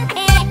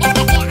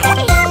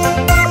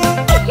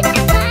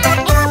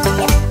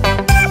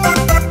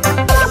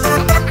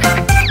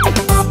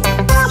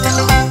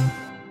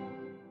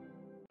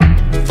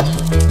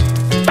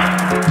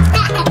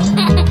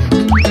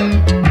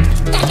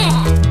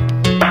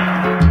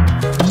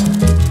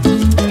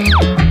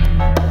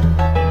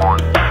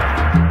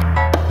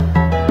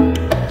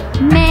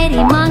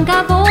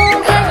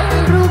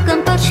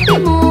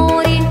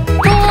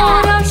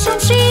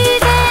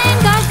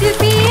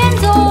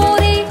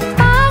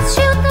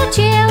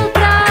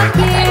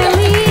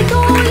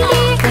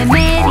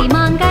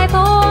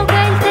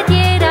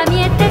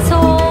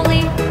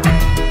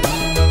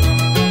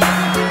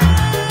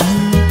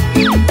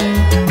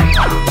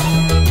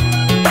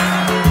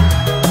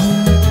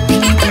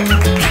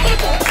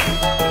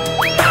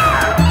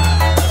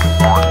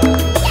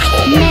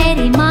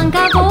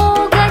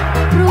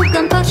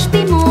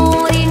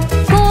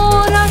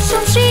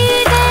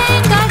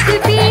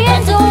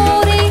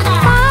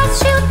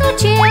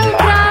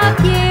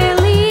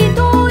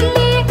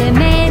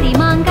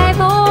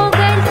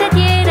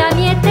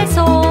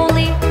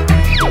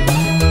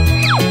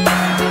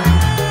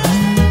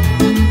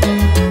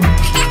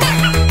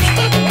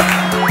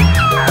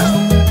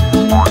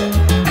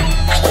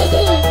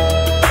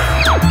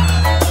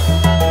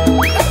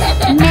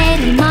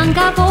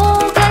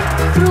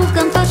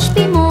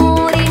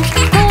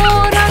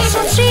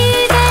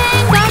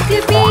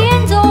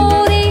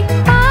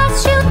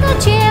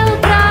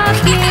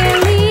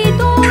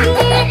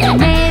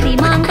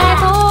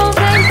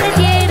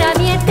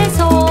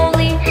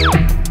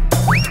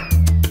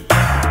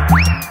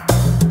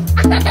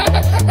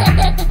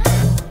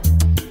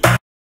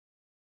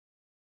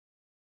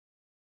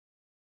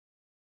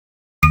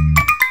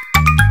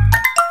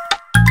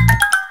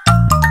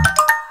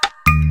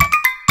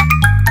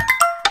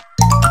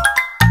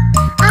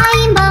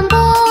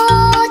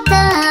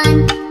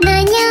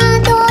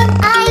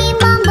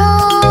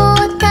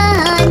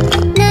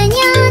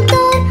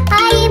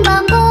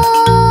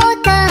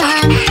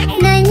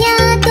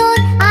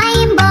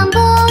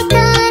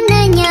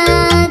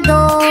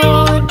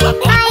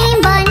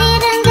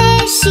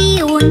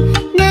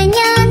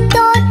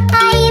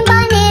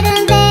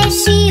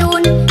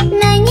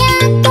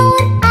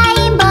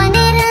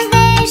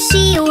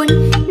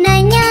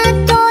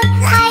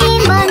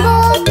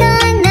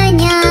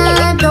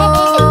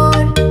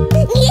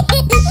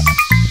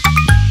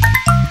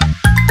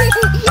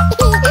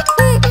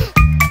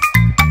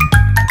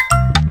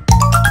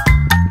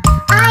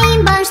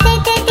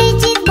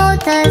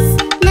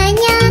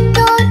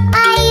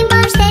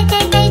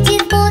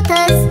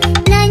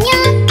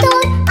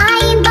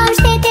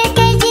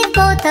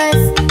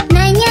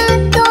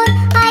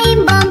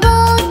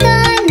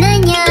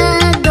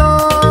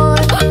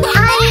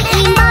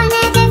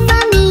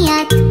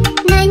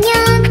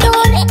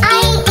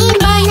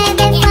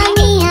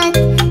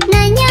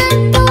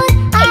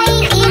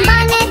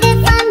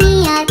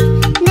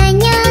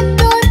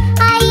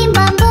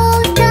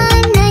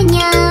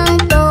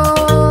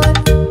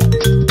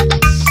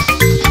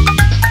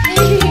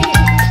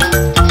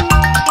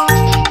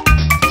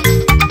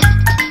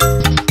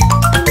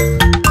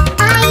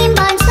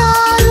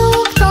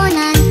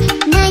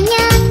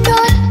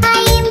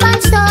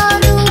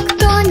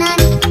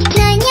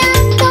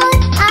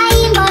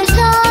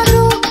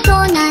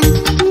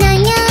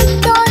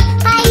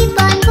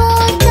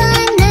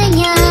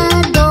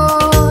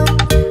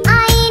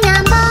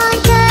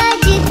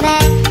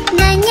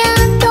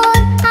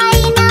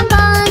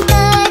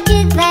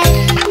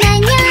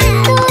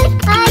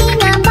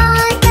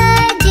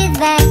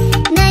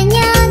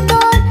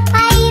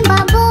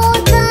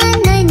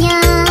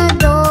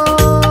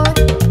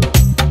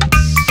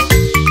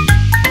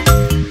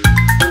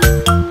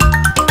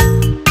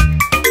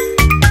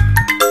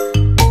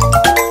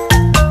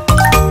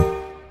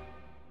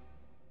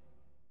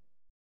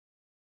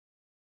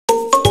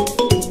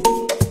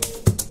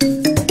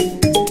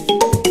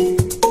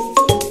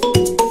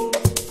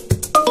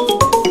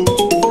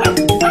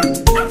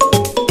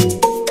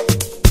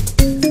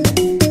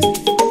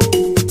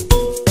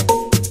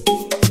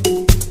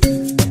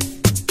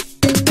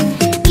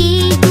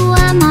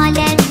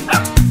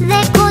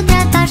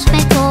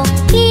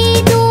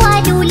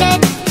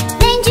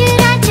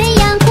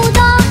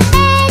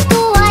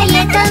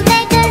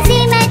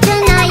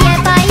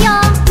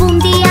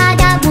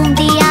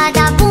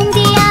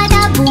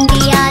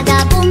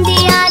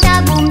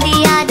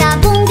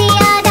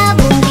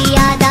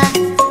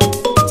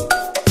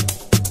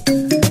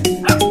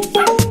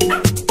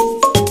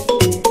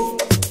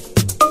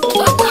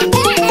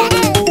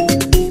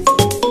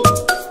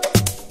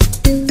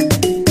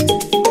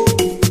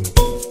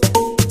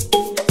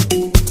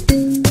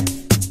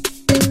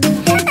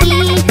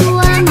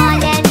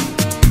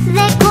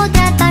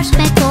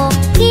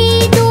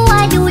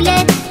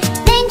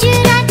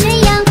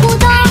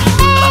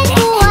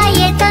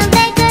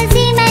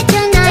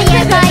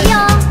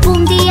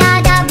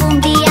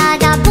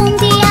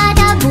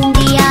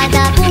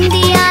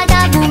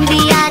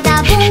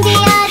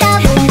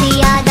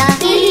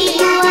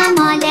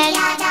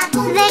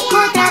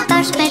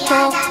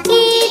 qo.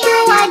 I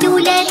dua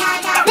lulet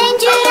dhe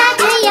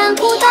ngjyrat që janë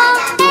kudo.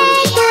 E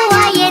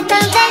dua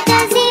jetën dhe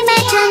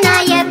gëzimet që na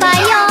jep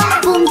ajo.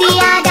 Bum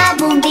diada,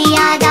 bum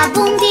diada,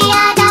 bum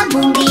diada,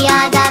 bum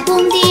diada,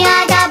 bum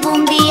diada,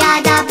 bum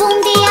diada,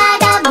 bum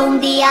diada, bum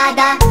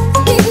diada.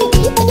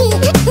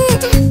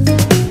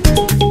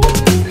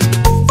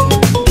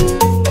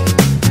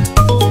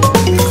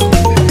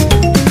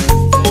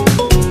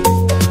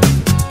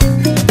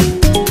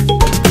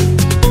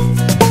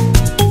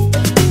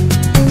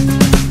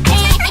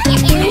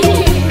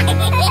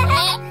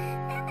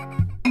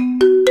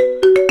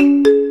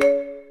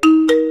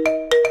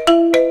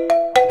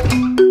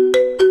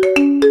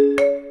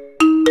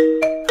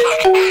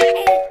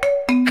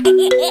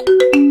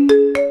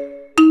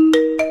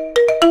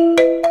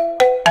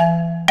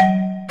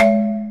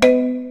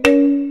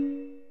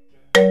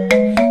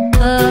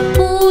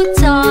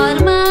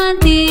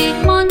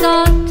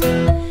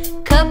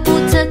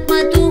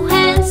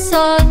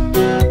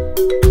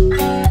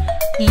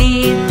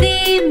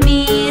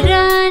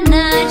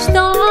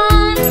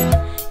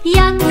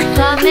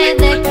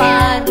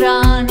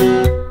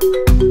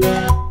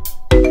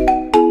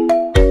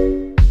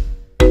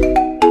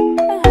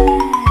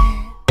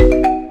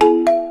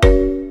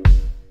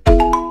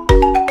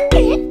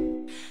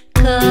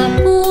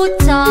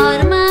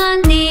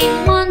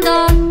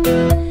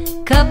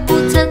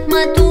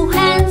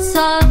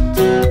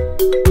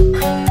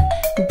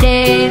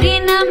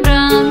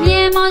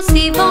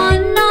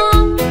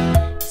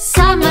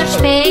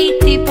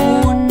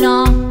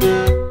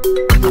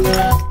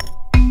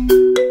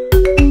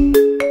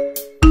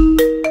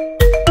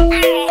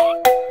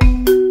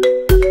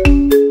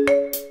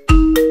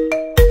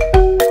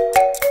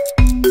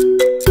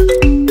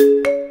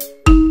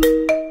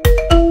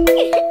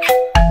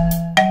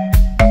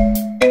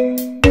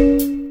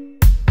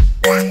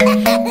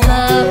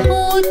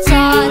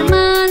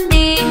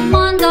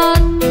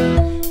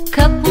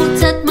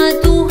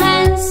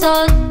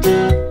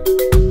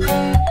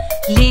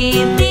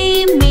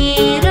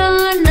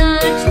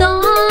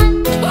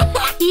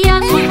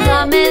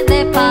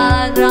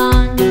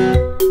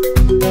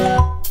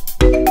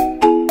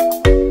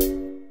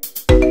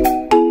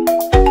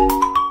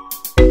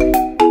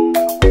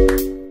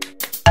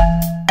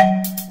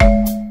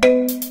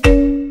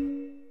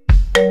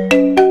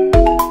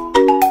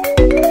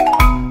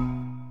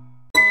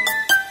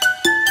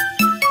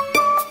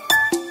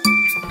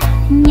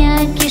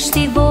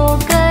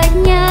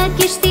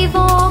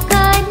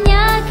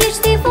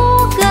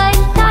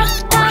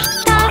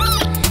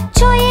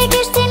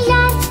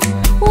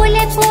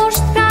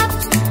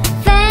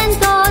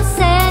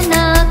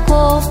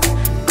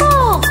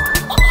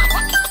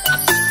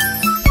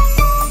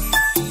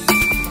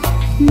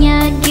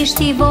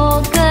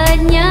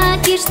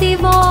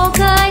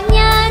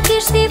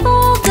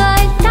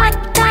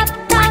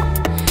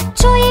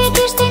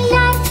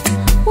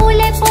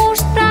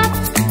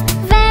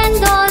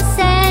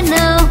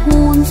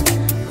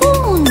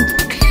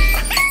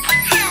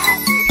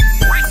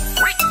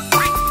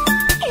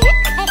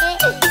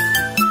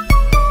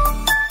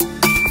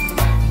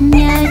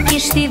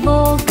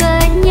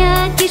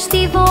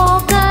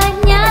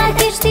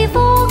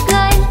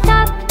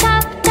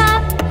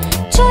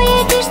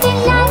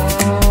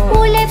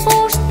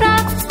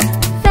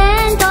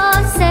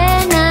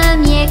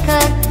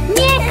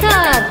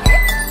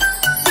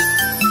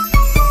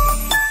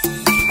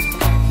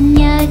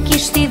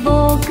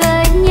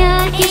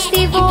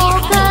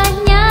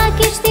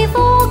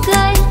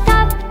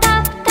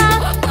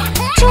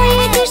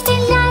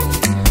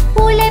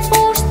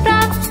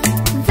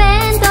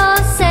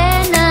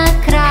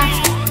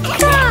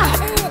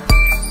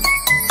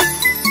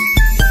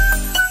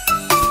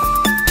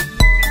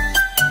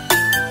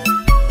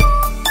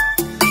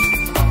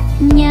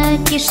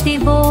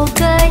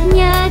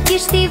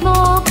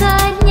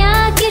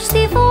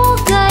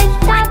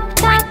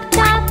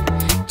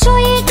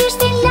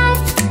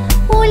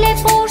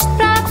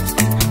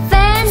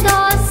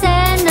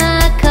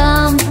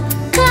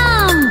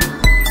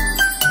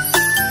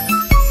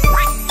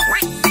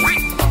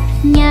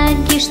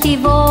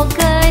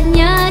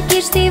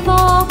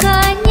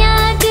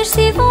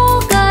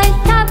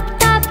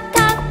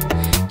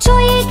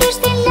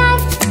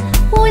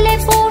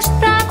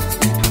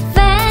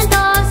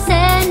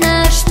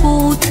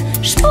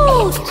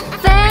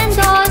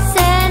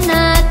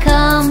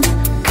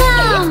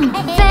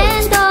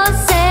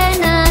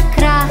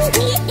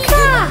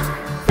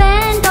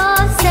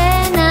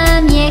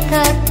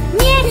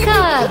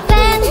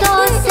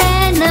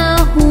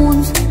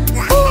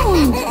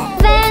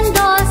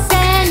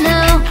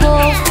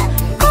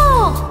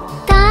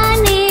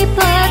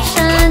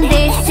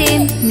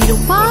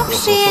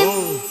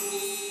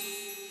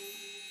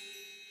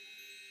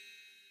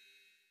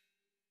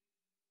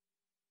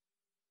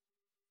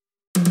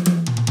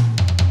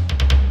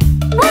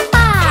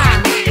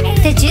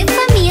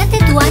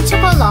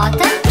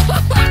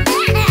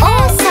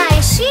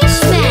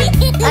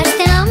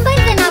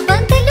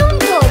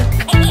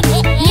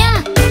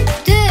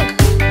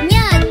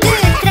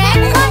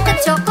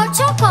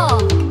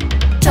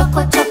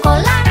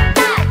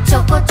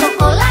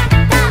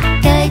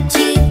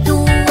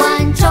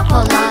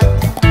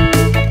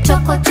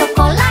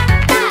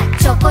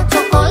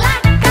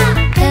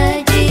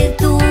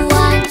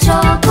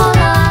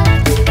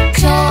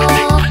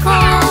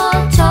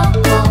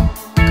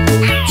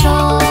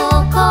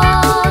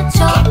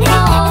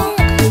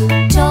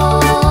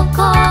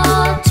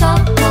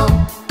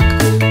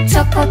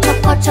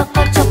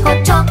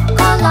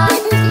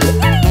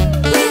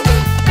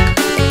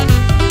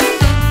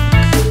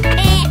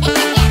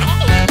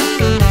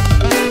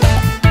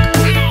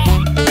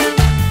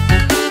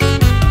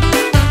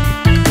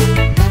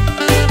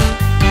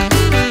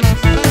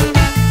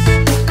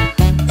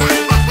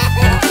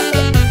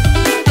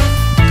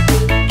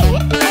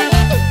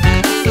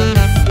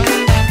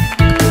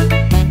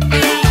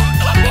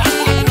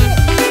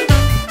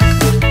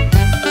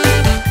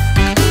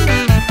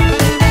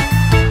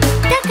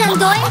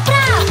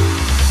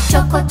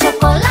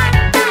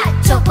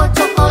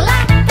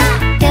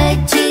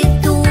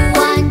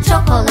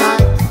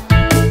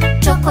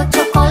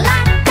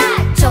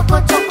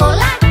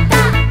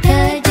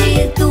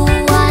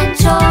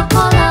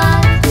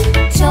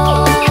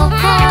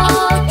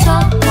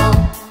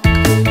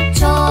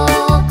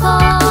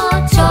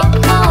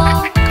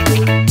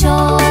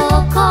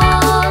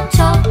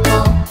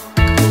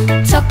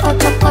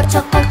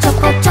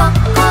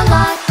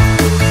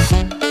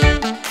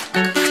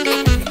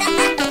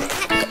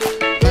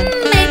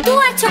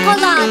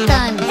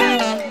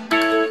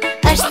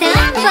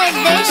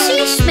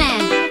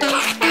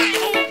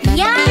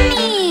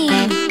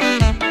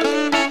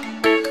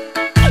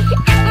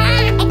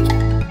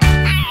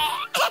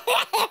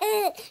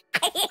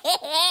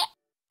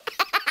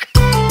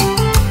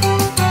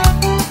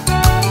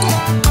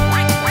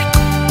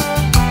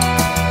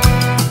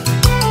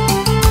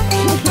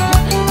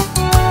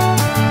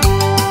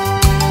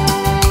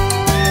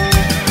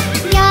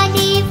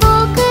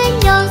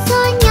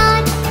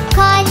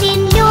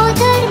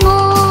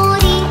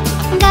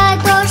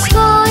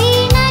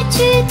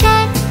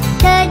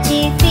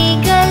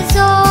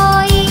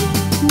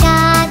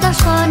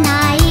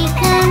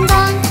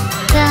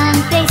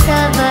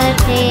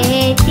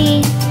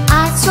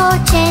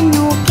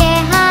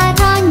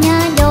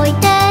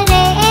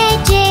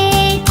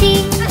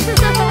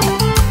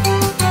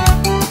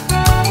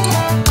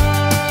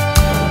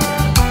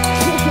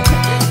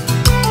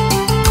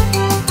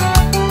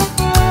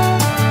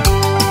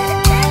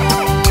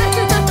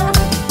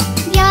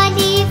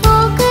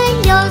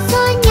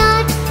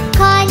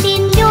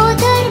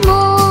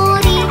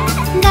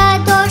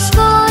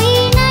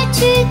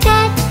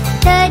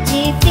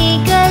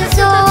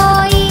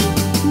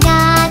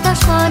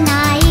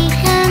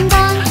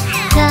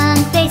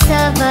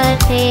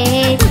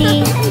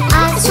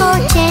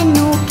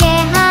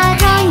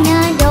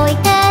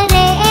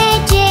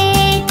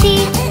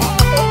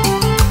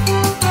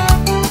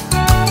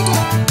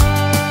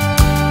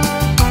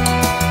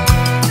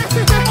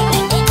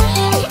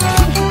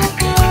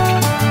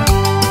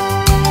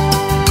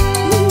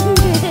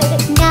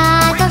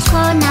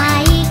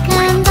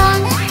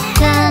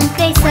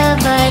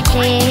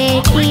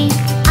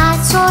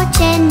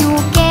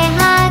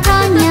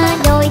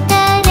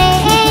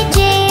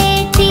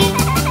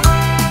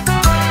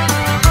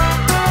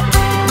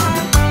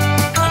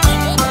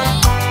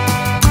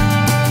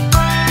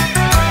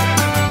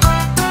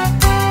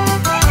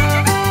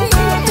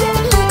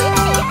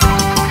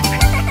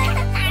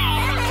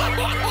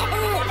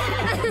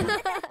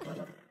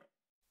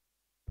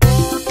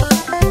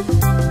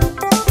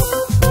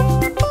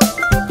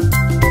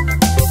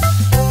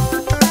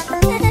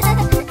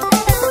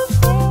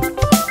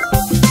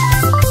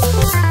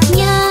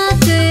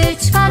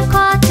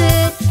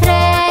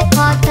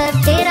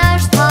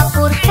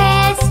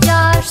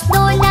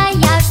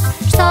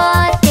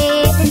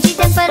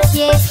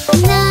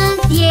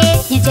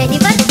 Një gjeli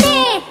vërtet